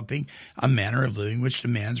and developing a manner of living which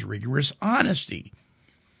demands rigorous honesty.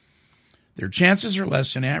 Their chances are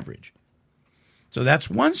less than average. So that's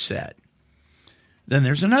one set. Then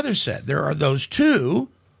there's another set. There are those two,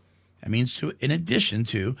 that means two, in addition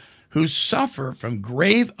to, who suffer from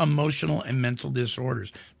grave emotional and mental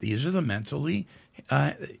disorders. These are the mentally,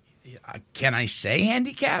 can I say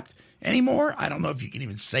handicapped anymore? I don't know if you can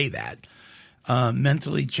even say that.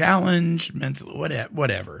 Mentally challenged,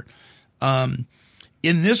 whatever.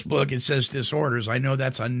 In this book, it says disorders. I know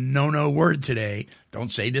that's a no-no word today.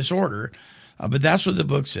 Don't say disorder. But that's what the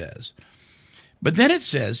book says. But then it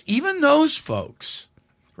says, even those folks,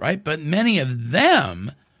 right, but many of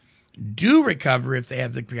them do recover if they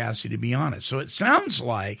have the capacity to be honest. So it sounds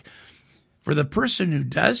like for the person who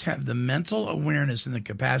does have the mental awareness and the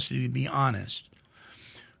capacity to be honest,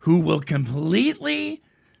 who will completely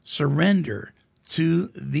surrender to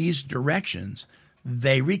these directions,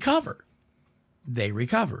 they recover. They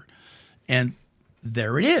recover. And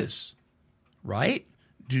there it is, right?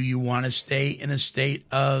 Do you want to stay in a state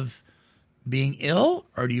of being ill,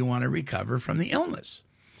 or do you want to recover from the illness?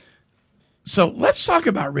 So let's talk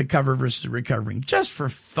about recover versus recovering, just for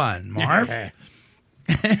fun, Marv.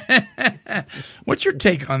 What's your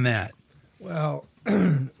take on that? Well,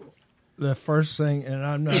 the first thing, and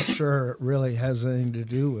I'm not sure it really has anything to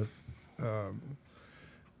do with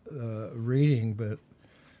reading, but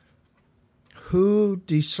who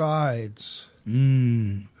decides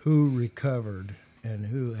who recovered and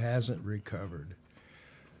who hasn't recovered?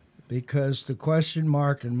 Because the question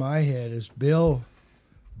mark in my head is Bill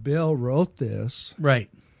wrote this. Right.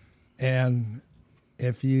 And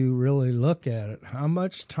if you really look at it, how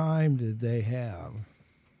much time did they have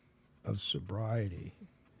of sobriety?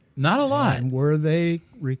 Not a lot. And were they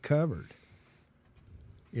recovered?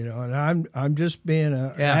 You know, and I'm just being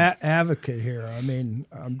an advocate here. I mean,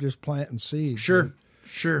 I'm just planting seeds. Sure.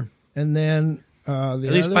 And then at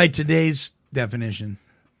least by today's definition.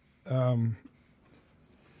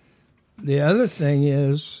 The other thing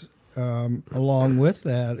is, along with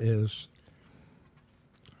that, is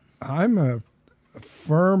I'm a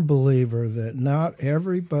firm believer that not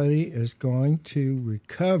everybody is going to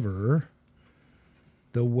recover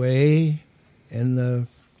the way and the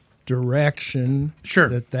direction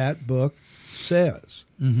that book says.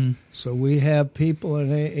 Mm-hmm. So we have people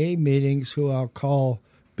in AA meetings who I'll call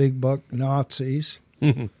big buck Nazis.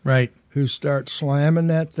 Right. Who start slamming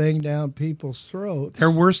that thing down people's throats.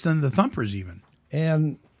 They're worse than the thumpers even.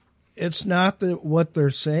 And it's not that what they're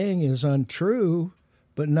saying is untrue,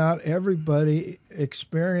 but not everybody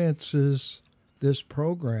experiences this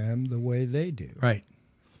program the way they do. Right.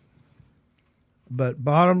 But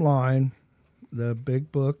bottom line, the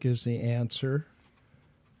big book is the answer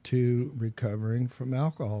to recovering from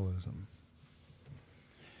alcoholism.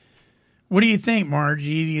 What do you think,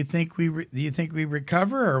 Margie? Do you think we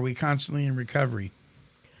recover, or are we constantly in recovery?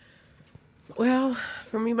 Well,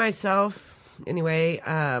 for me myself, anyway,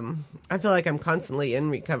 I feel like I'm constantly in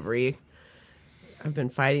recovery. I've been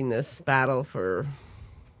fighting this battle for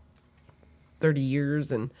 30 years,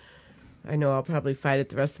 and I know I'll probably fight it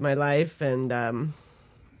the rest of my life. And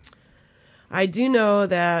I do know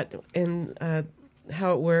that in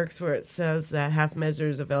how it works, where it says that half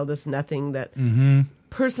measures availed us nothing, that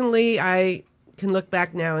personally, I can look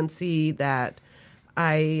back now and see that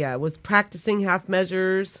I was practicing half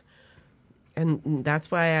measures, and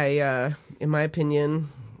that's why I, in my opinion,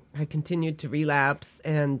 I continued to relapse.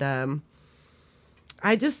 And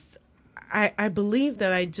I believe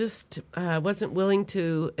that I just wasn't willing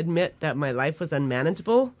to admit that my life was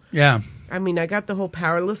unmanageable. Yeah. I mean, I got the whole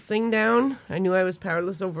powerless thing down. I knew I was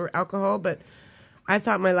powerless over alcohol, but I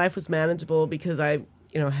thought my life was manageable because I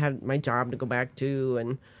had my job to go back to,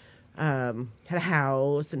 and had a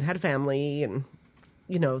house and had a family, and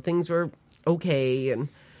things were okay.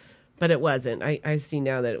 but it wasn't. I see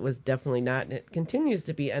now that it was definitely not, and it continues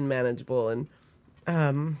to be unmanageable. And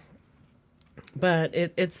but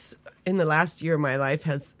it's in the last year, my life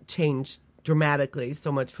has changed dramatically,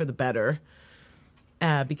 so much for the better,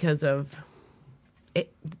 because of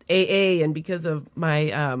AA and because of my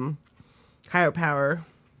higher power,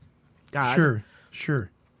 God. Sure.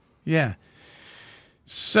 Yeah.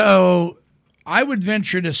 So I would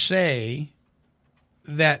venture to say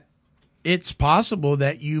that it's possible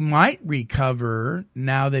that you might recover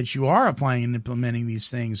now that you are applying and implementing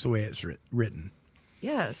these things the way it's written.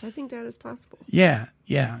 Yes, I think that is possible. Yeah.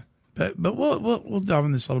 But we'll delve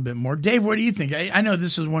in this a little bit more. Dave, what do you think? I know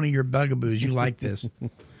this is one of your bugaboos. You like this.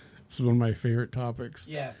 It's one of my favorite topics.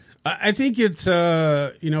 Yeah. I think it's,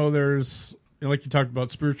 there's, like you talked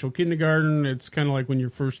about spiritual kindergarten. It's kind of like when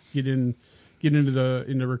you first get into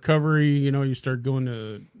recovery, you start going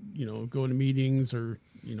to meetings or,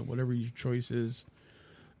 whatever your choice is.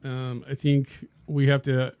 I think we have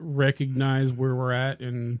to recognize where we're at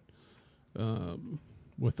and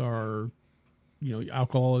with our,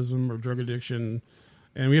 alcoholism or drug addiction,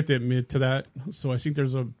 and we have to admit to that. So I think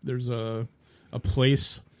there's a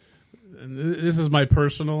place, and this is my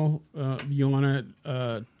personal view on it,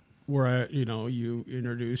 where you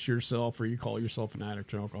introduce yourself or you call yourself an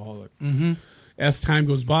addict or alcoholic. Mm-hmm. As time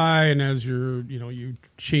goes by and as you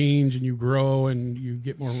change and you grow and you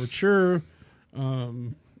get more mature,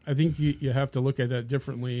 I think you have to look at that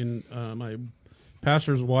differently. And my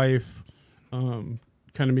pastor's wife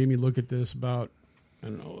kind of made me look at this about, I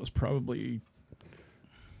don't know, it was probably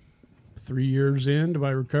 3 years into my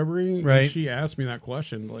recovery. Right. And she asked me that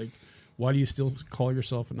question, like, why do you still call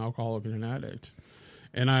yourself an alcoholic and an addict?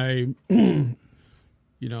 And I,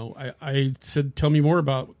 I said, tell me more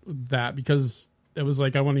about that, because it was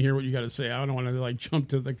like, I want to hear what you got to say. I don't want to jump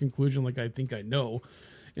to the conclusion like I think I know.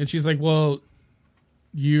 And she's like, well,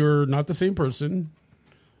 you're not the same person.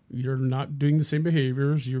 You're not doing the same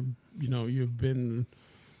behaviors. You've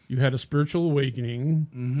had a spiritual awakening.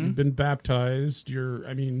 Mm-hmm. You've been baptized.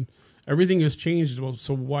 Everything has changed. Well,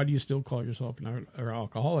 so why do you still call yourself an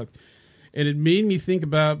alcoholic? And it made me think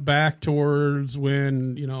about back towards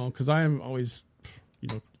when, because I am always,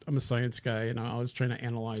 I'm a science guy and I was trying to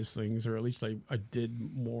analyze things, or at least I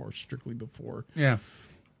did more strictly before. Yeah.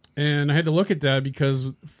 And I had to look at that because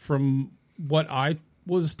from what I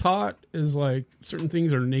was taught is like certain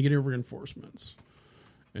things are negative reinforcements.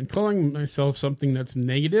 And calling myself something that's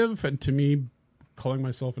negative, and to me, calling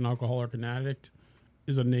myself an alcoholic and addict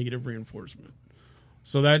is a negative reinforcement.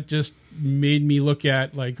 So that just made me look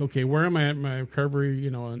at like, okay, where am I at in my recovery?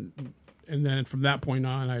 And then from that point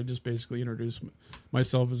on, I just basically introduced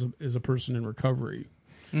myself as a person in recovery.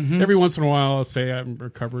 Mm-hmm. Every once in a while, I'll say I'm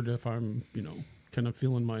recovered if I'm, kind of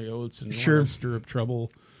feeling my oats and sure. want to stir up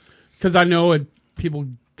trouble. Because I know people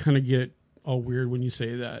kind of get all weird when you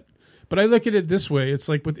say that. But I look at it this way. It's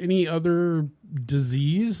like with any other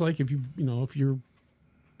disease, like if you're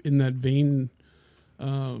in that vein,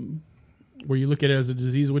 where you look at it as a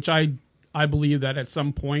disease, which I believe that at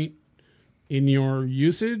some point in your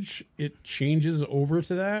usage, it changes over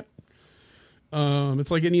to that.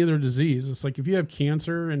 It's like any other disease. It's like if you have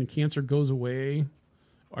cancer and cancer goes away,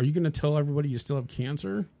 are you going to tell everybody you still have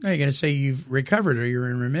cancer? No, you're going to say you've recovered or you're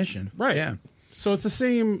in remission. Right. Yeah. So it's the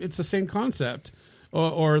same concept.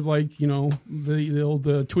 Or like, the old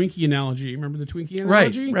Twinkie analogy. Remember the Twinkie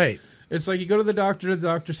analogy? Right. It's like you go to the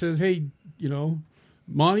doctor says, hey,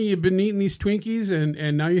 Monty, you've been eating these Twinkies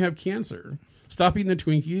and now you have cancer. Stop eating the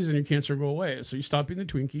Twinkies and your cancer will go away. So you stop eating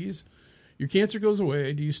the Twinkies, your cancer goes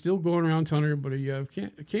away. Do you still go around telling everybody you have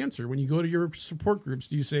cancer? When you go to your support groups,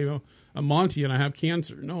 do you say, well, I'm Monty and I have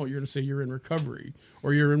cancer? No, you're going to say you're in recovery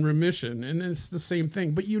or you're in remission. And it's the same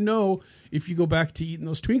thing. But if you go back to eating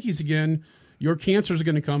those Twinkies again, your cancer is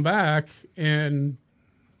going to come back and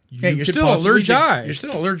you're still allergic. Die. You're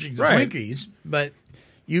still allergic to Twinkies, but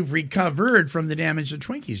you've recovered from the damage that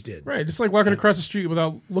Twinkies did. Right. It's like walking across the street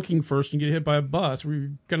without looking first and get hit by a bus.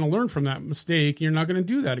 We're going to learn from that mistake. And you're not going to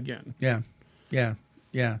do that again. Yeah.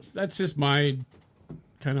 That's just my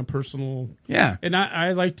kind of personal. Yeah. And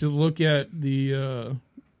I like to look at the,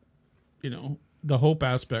 the hope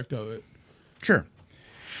aspect of it. Sure.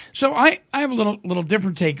 So I have a little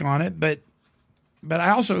different take on it, but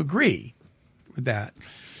I also agree with that.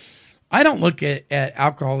 I don't look at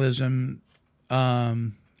alcoholism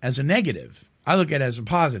as a negative. I look at it as a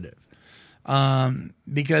positive.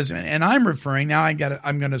 Because, and I'm referring now,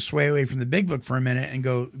 I'm going to sway away from the big book for a minute and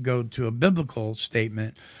go to a biblical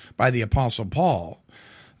statement by the Apostle Paul,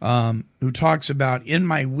 who talks about, in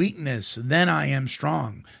my weakness, then I am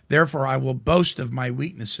strong. Therefore, I will boast of my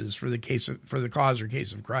weaknesses for the cause or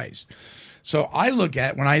case of Christ. So I look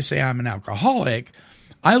at, when I say I'm an alcoholic,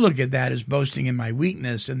 I look at that as boasting in my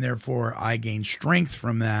weakness, and therefore I gain strength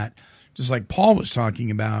from that, just like Paul was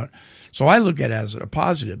talking about. So I look at it as a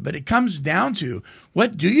positive. But it comes down to,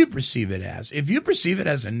 what do you perceive it as? If you perceive it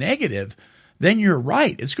as a negative, then you're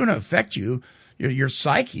right. It's going to affect you, your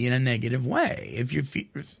psyche, in a negative way.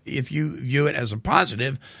 If you view it as a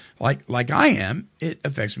positive, like I am, it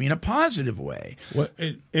affects me in a positive way.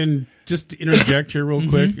 And just to interject here real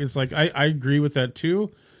quick, it's like I agree with that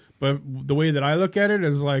too. But the way that I look at it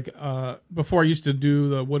is like, before I used to do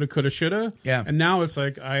the woulda, coulda, shoulda. Yeah. And now it's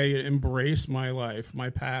like I embrace my life,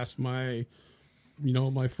 my past, my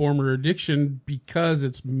former addiction, because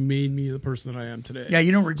it's made me the person that I am today. Yeah,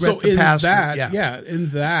 you don't regret the past. In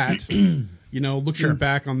that, looking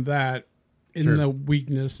back on that, in the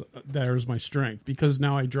weakness, there's my strength, because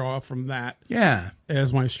now I draw from that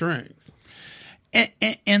as my strength.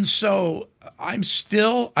 And so I'm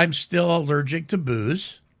still allergic to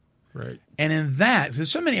booze. Right. And in that, so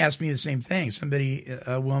somebody asked me the same thing. Somebody,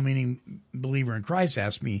 a well-meaning believer in Christ,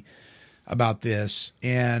 asked me about this.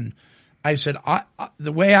 And I said,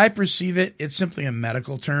 the way I perceive it, it's simply a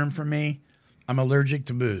medical term for me. I'm allergic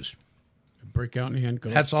to booze. Break out in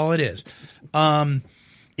handcuffs. That's all it is.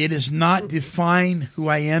 It does not define who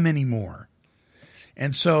I am anymore.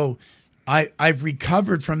 And so I've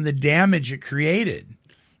recovered from the damage it created.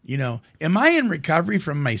 Am I in recovery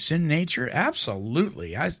from my sin nature?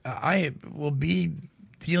 Absolutely. I will be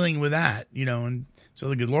dealing with that, until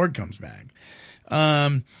the good Lord comes back.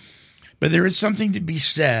 But there is something to be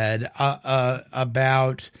said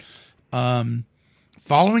about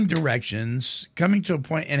following directions, coming to a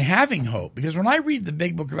point, and having hope. Because when I read the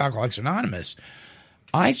big book of Alcoholics Anonymous,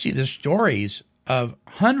 I see the stories of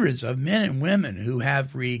hundreds of men and women who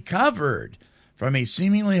have recovered from a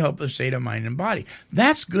seemingly hopeless state of mind and body.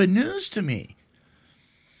 That's good news to me.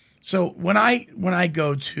 So when I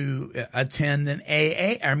go to attend an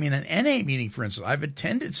NA meeting, for instance, I've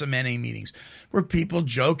attended some NA meetings where people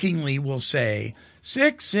jokingly will say,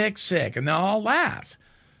 sick, sick, sick, and they'll all laugh.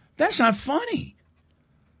 That's not funny.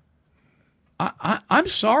 I'm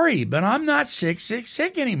sorry, but I'm not sick, sick,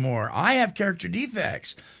 sick anymore. I have character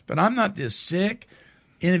defects, but I'm not this sick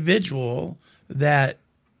individual that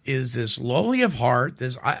is this lowly of heart.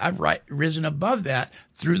 I've risen above that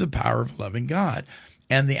through the power of loving God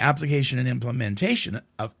and the application and implementation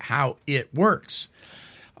of how it works.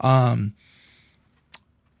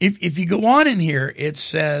 If you go on in here, it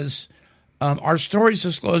says, our stories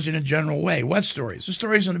disclosed in a general way. What stories? The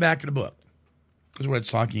stories in the back of the book is what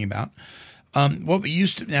it's talking about. What we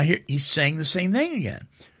used to, now here he's saying the same thing again.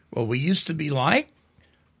 What we used to be like,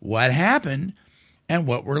 what happened, and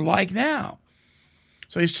what we're like now.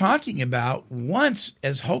 So he's talking about, once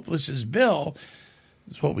as hopeless as Bill,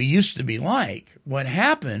 it's what we used to be like. What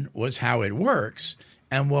happened was how it works,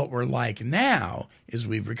 and what we're like now is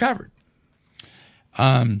we've recovered.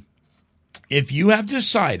 If you have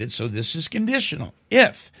decided, so this is conditional,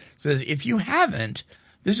 if you haven't,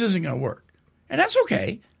 this isn't going to work. And that's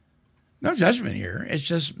okay. No judgment here. It's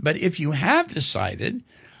just, but if you have decided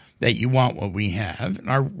that you want what we have and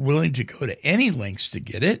are willing to go to any lengths to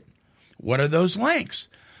get it, what are those lengths?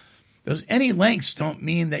 Those any lengths don't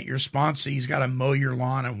mean that your sponsee's got to mow your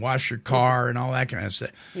lawn and wash your car and all that kind of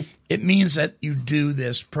stuff. It means that you do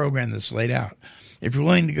this program that's laid out. If you're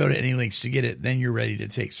willing to go to any lengths to get it, then you're ready to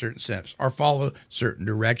take certain steps or follow certain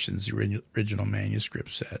directions, the original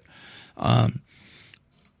manuscript said.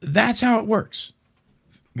 That's how it works,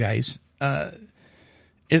 guys.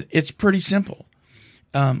 It's pretty simple.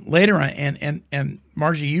 Later on, and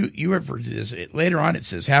Margie, you referred to this. Later on, it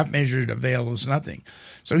says, half measured avails nothing.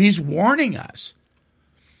 So he's warning us.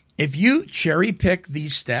 If you cherry pick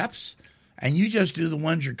these steps and you just do the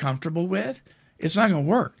ones you're comfortable with, it's not going to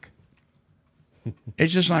work.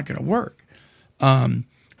 It's just not going to work. And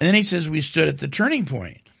then he says, we stood at the turning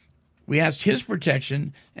point. We asked his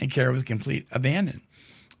protection and care with complete abandon.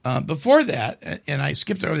 Before that, and I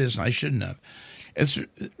skipped over this and I shouldn't have,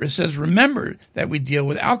 it says, remember that we deal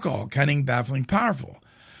with alcohol, cunning, baffling, powerful.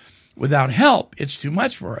 Without help, it's too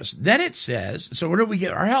much for us. Then it says, so where do we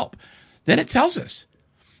get our help? Then it tells us.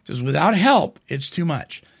 It says, without help, it's too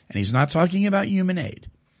much. And he's not talking about human aid.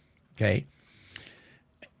 Okay?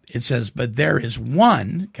 It says, but there is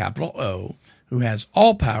one, capital O, who has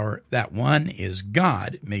all power. That one is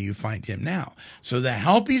God. May you find him now. So the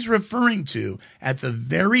help he's referring to at the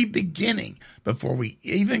very beginning, before we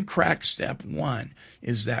even crack step one,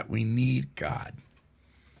 is that we need God.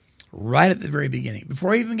 Right at the very beginning,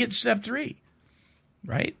 before we even get to step three.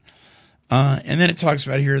 Right? And then it talks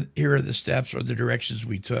about here are the steps or the directions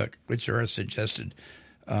we took, which are suggested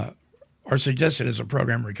are suggested as a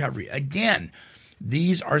program of recovery. Again,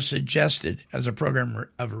 these are suggested as a program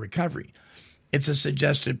of recovery. It's a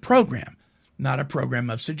suggested program, not a program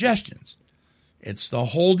of suggestions. It's the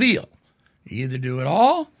whole deal. You either do it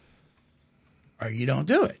all or you don't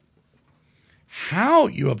do it. How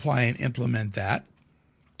you apply and implement that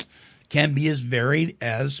can be as varied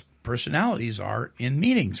as personalities are in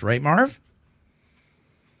meetings, right, Marv?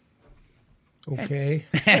 Okay.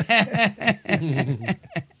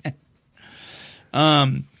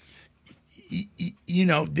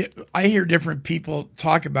 I hear different people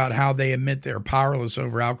talk about how they admit they're powerless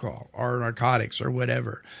over alcohol or narcotics or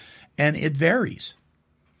whatever, and it varies.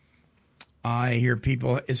 I hear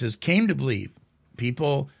people, it says came to believe.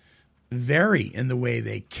 People vary in the way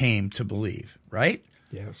they came to believe, right?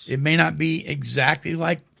 Yes. It may not be exactly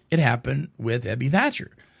like it happened with Ebby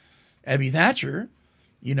Thatcher. Ebby Thatcher,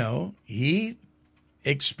 he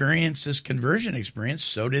experienced this conversion experience.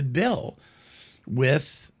 So did Bill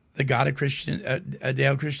with the God of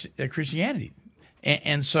Christianity.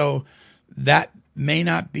 And so that may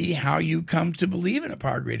not be how you come to believe in a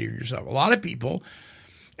power greater than yourself. A lot of people,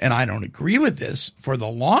 and I don't agree with this for the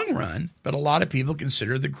long run, but a lot of people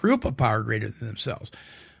consider the group a power greater than themselves.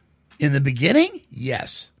 In the beginning,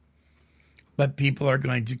 yes. But people are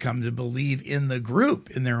going to come to believe in the group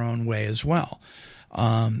in their own way as well.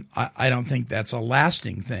 I don't think that's a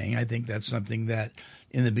lasting thing. I think that's something that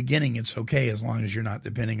in the beginning it's okay as long as you're not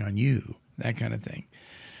depending on you, that kind of thing.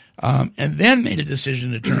 And then made a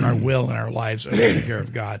decision to turn our will and our lives over to the care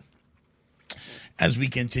of God as we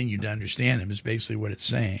continue to understand him is basically what it's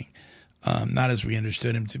saying. Not as we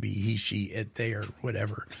understood him to be he, she, it, they, or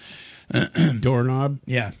whatever. Doorknob.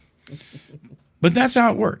 Yeah. But that's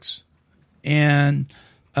how it works. And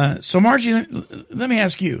so, Margie, let me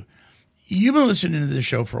ask you. You've been listening to this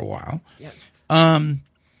show for a while. Yes.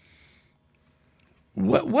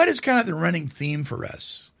 What is kind of the running theme for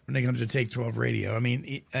us when it comes to Take 12 Radio? I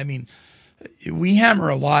mean, we hammer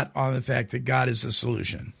a lot on the fact that God is the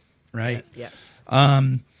solution, right? Yes.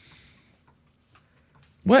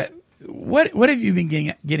 What have you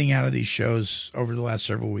been getting out of these shows over the last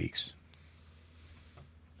several weeks?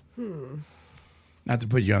 Not to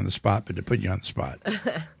put you on the spot, but to put you on the spot.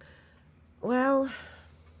 Well,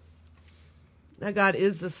 that God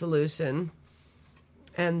is the solution,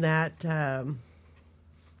 and that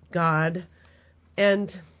God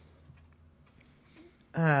and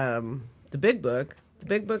the big book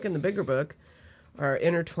and the bigger book are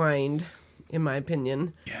intertwined, in my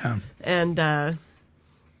opinion. Yeah. And that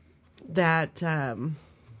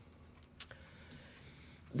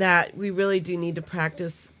we really do need to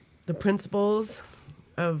practice the principles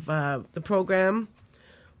of the program,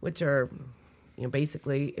 which are,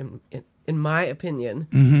 basically, in my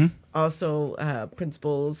opinion, also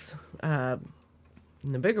principles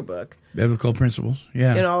in the bigger book. Biblical principles,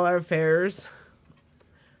 yeah. In all our affairs,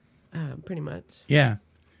 pretty much. Yeah.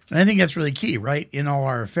 And I think that's really key, right? In all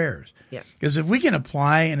our affairs. Yeah. Because if we can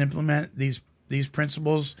apply and implement these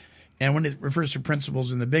principles, and when it refers to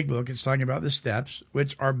principles in the big book, it's talking about the steps,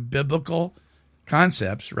 which are biblical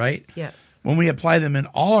concepts, right? Yes. When we apply them in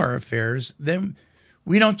all our affairs, then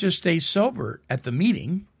we don't just stay sober at the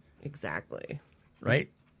meeting. Exactly. Right?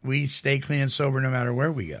 We stay clean and sober no matter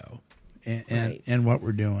where we go and what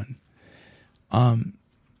we're doing.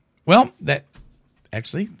 Well, that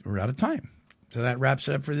actually, we're out of time. So that wraps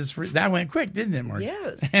it up for this. That went quick, didn't it, Mark?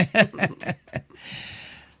 Yes.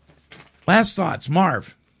 Last thoughts,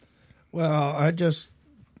 Marv. Well,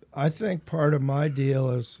 I think part of my deal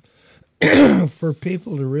is for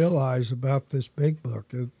people to realize about this big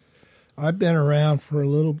book. I've been around for a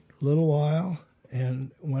little while,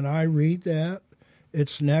 and when I read that,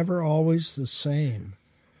 it's never always the same,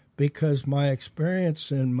 because my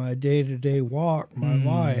experience in my day-to-day walk, my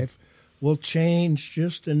life, will change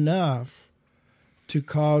just enough to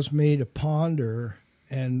cause me to ponder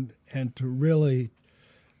and to really,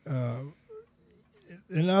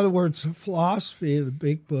 in other words, the philosophy of the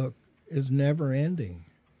big book is never ending.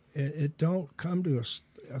 It don't come to a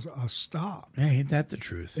stop. Yeah, ain't that the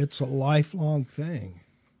truth? It's a lifelong thing.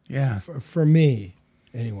 Yeah. For me,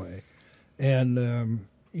 anyway. And,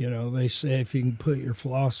 they say if you can put your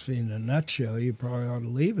philosophy in a nutshell, you probably ought to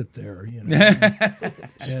leave it there,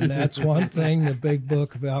 And that's one thing the big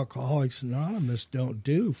book of Alcoholics Anonymous don't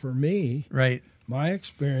do for me. Right. My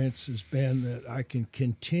experience has been that I can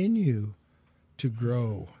continue to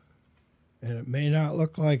grow. And it may not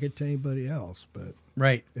look like it to anybody else, but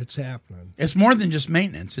right, it's happening. It's more than just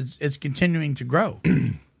maintenance. It's continuing to grow.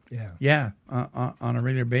 Yeah. Yeah, on a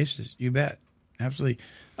regular basis. You bet. Absolutely.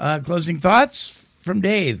 Closing thoughts from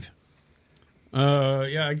Dave.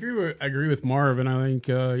 Yeah, I agree with Marv, and I think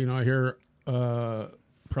I hear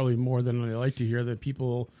probably more than I like to hear that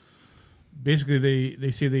people basically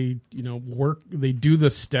they say they do the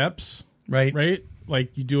steps right,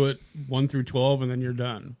 like you do it 1 through 12 and then you're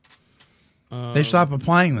done. They stop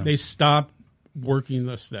applying them. They stop working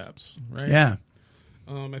the steps, right? Yeah.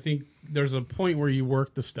 I think there's a point where you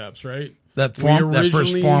work the steps, right? That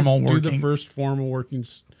first formal working. Do the first formal working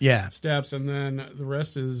Yeah. steps, and then the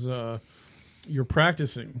rest is you're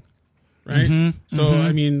practicing, right? Mm-hmm. So,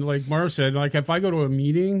 I mean, like Marv said, like if I go to a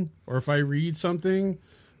meeting or if I read something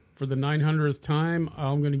for the 900th time,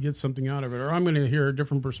 I'm going to get something out of it, or I'm going to hear a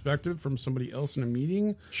different perspective from somebody else in a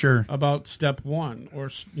meeting, sure, about step 1 or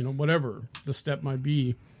whatever the step might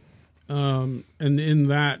be. And in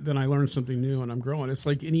that, then I learn something new and I'm growing. It's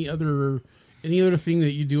like any other thing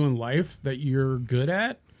that you do in life that you're good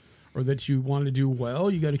at or that you want to do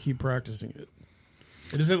well, you got to keep practicing it.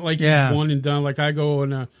 It isn't like one and done. Like I go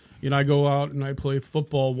and I go out and I play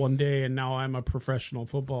football one day and now I'm a professional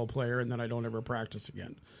football player and then I don't ever practice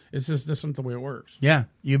again. It's just that's not the way it works. Yeah,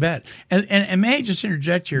 you bet. And may I just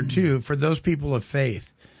interject here too for those people of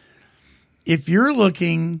faith. If you're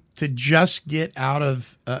looking to just get out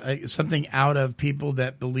of something out of people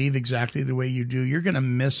that believe exactly the way you do, you're going to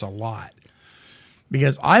miss a lot.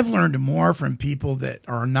 Because I've learned more from people that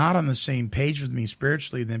are not on the same page with me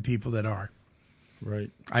spiritually than people that are. Right.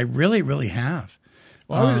 I really, really have.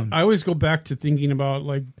 Well, I always go back to thinking about,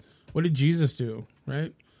 like, what did Jesus do,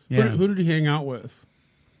 right? Yeah. Who did he hang out with?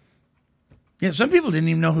 Yeah, some people didn't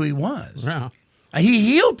even know who he was. Yeah. He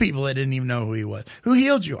healed people that didn't even know who he was. Who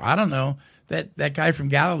healed you? I don't know. That guy from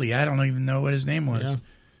Galilee, I don't even know what his name was.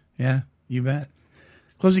 Yeah, you bet.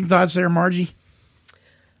 Closing thoughts there, Margie?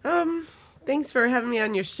 Thanks for having me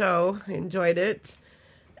on your show. I enjoyed it.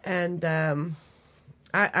 And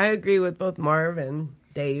I agree with both Marv and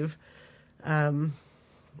Dave. I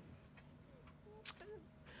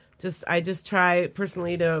just try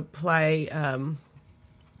personally to apply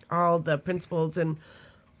all the principles in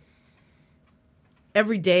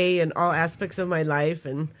every day and all aspects of my life,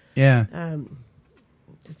 and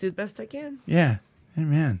just do the best I can. Yeah,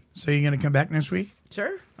 amen. So you're going to come back next week?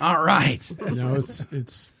 Sure. All right. No,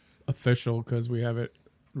 it's official because we have it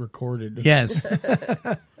recorded. Yes.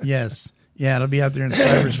 Yes. Yeah, it'll be out there in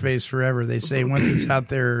cyberspace forever. They say once it's out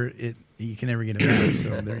there, you can never get it back.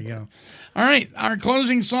 So there you go. All right. Our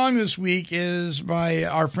closing song this week is by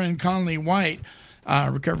our friend Conley White,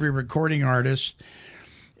 recovery recording artist.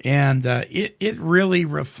 And it really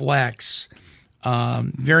reflects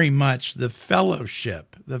very much the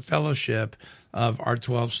fellowship of our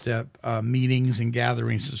 12-step meetings and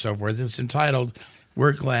gatherings and so forth. It's entitled,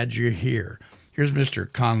 We're Glad You're Here. Here's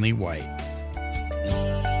Mr. Conley White.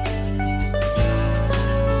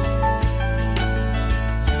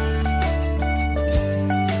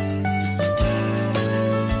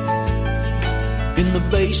 In the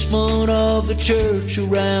basement of the church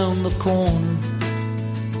around the corner,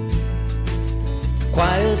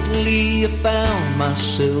 quietly I found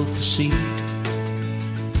myself a seat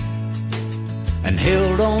and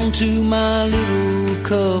held on to my little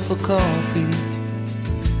cup of coffee,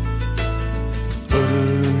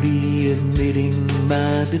 early admitting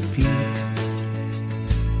my defeat.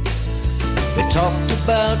 They talked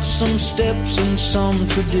about some steps and some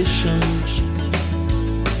traditions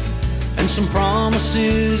and some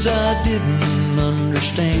promises I didn't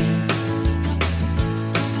understand.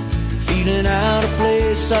 Feeling out of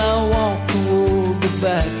place, I walked toward the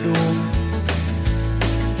back door.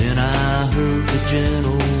 Then I heard the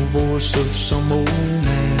gentle voice of some old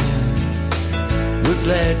man. We're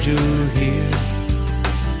glad you're here,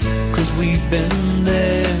 'cause we've been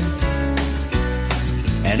there.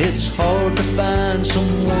 And it's hard to find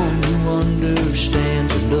someone who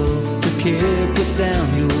understands enough to care. Put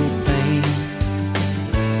down your pain,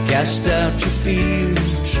 cast out your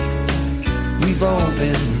fears. We've all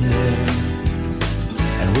been there,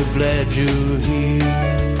 and we're glad you're here.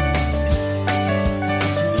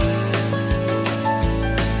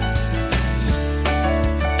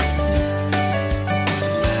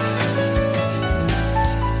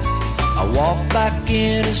 I walked back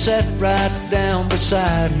in and sat right down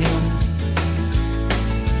beside him,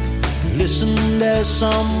 listened as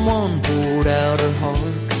someone poured out her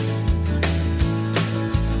heart.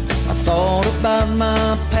 I thought about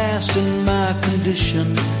my past and my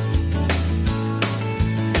condition,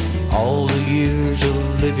 all the years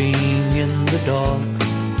of living in the dark.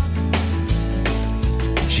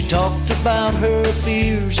 She talked about her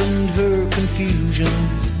fears and her confusion.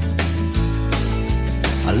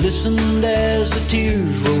 I listened as the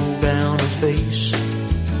tears rolled down her face.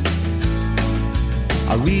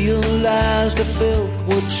 I realized I felt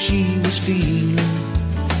what she was feeling.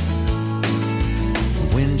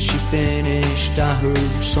 When she finished, I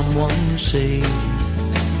heard someone say,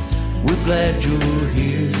 we're glad you're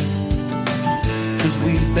here, 'cause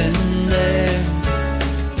we've been there.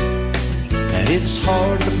 And it's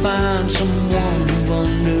hard to find someone who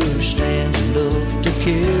understands enough to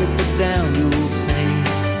care, put down your pain,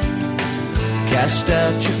 cast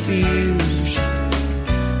out your fears.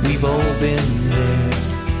 We've all been there,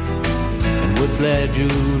 and we're glad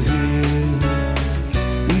you're here.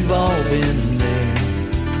 We've all been there,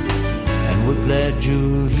 and we're glad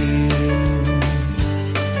you're here.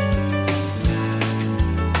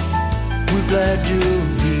 We're glad you're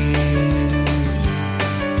here,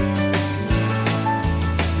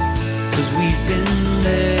 'cause we've been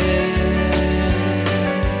there.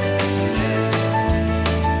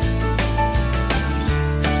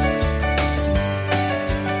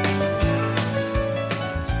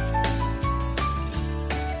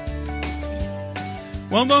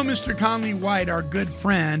 Well, though Mr. Conley White, our good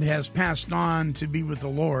friend, has passed on to be with the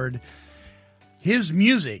Lord, his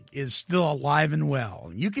music is still alive and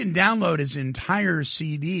well. You can download his entire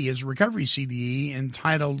CD, his recovery CD,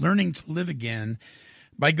 entitled Learning to Live Again,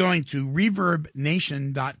 by going to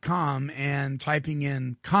ReverbNation.com and typing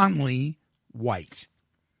in Conley White.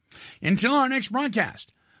 Until our next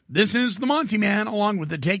broadcast, this is the Monty Man, along with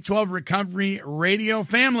the Take 12 Recovery Radio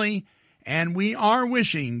family, and we are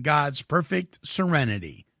wishing God's perfect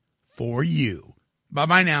serenity for you.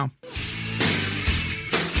 Bye-bye now. Good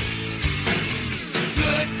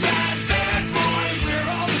guys, bad boys, we're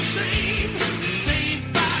all the same.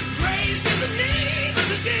 Saved by grace is the name of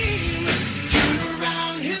the game. Turn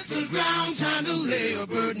around, hit the ground, time to lay a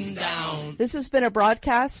burden down. This has been a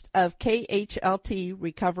broadcast of KHLT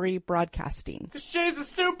Recovery Broadcasting. 'Cause she's a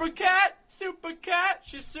super cat,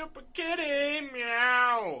 she's super kitty, meow.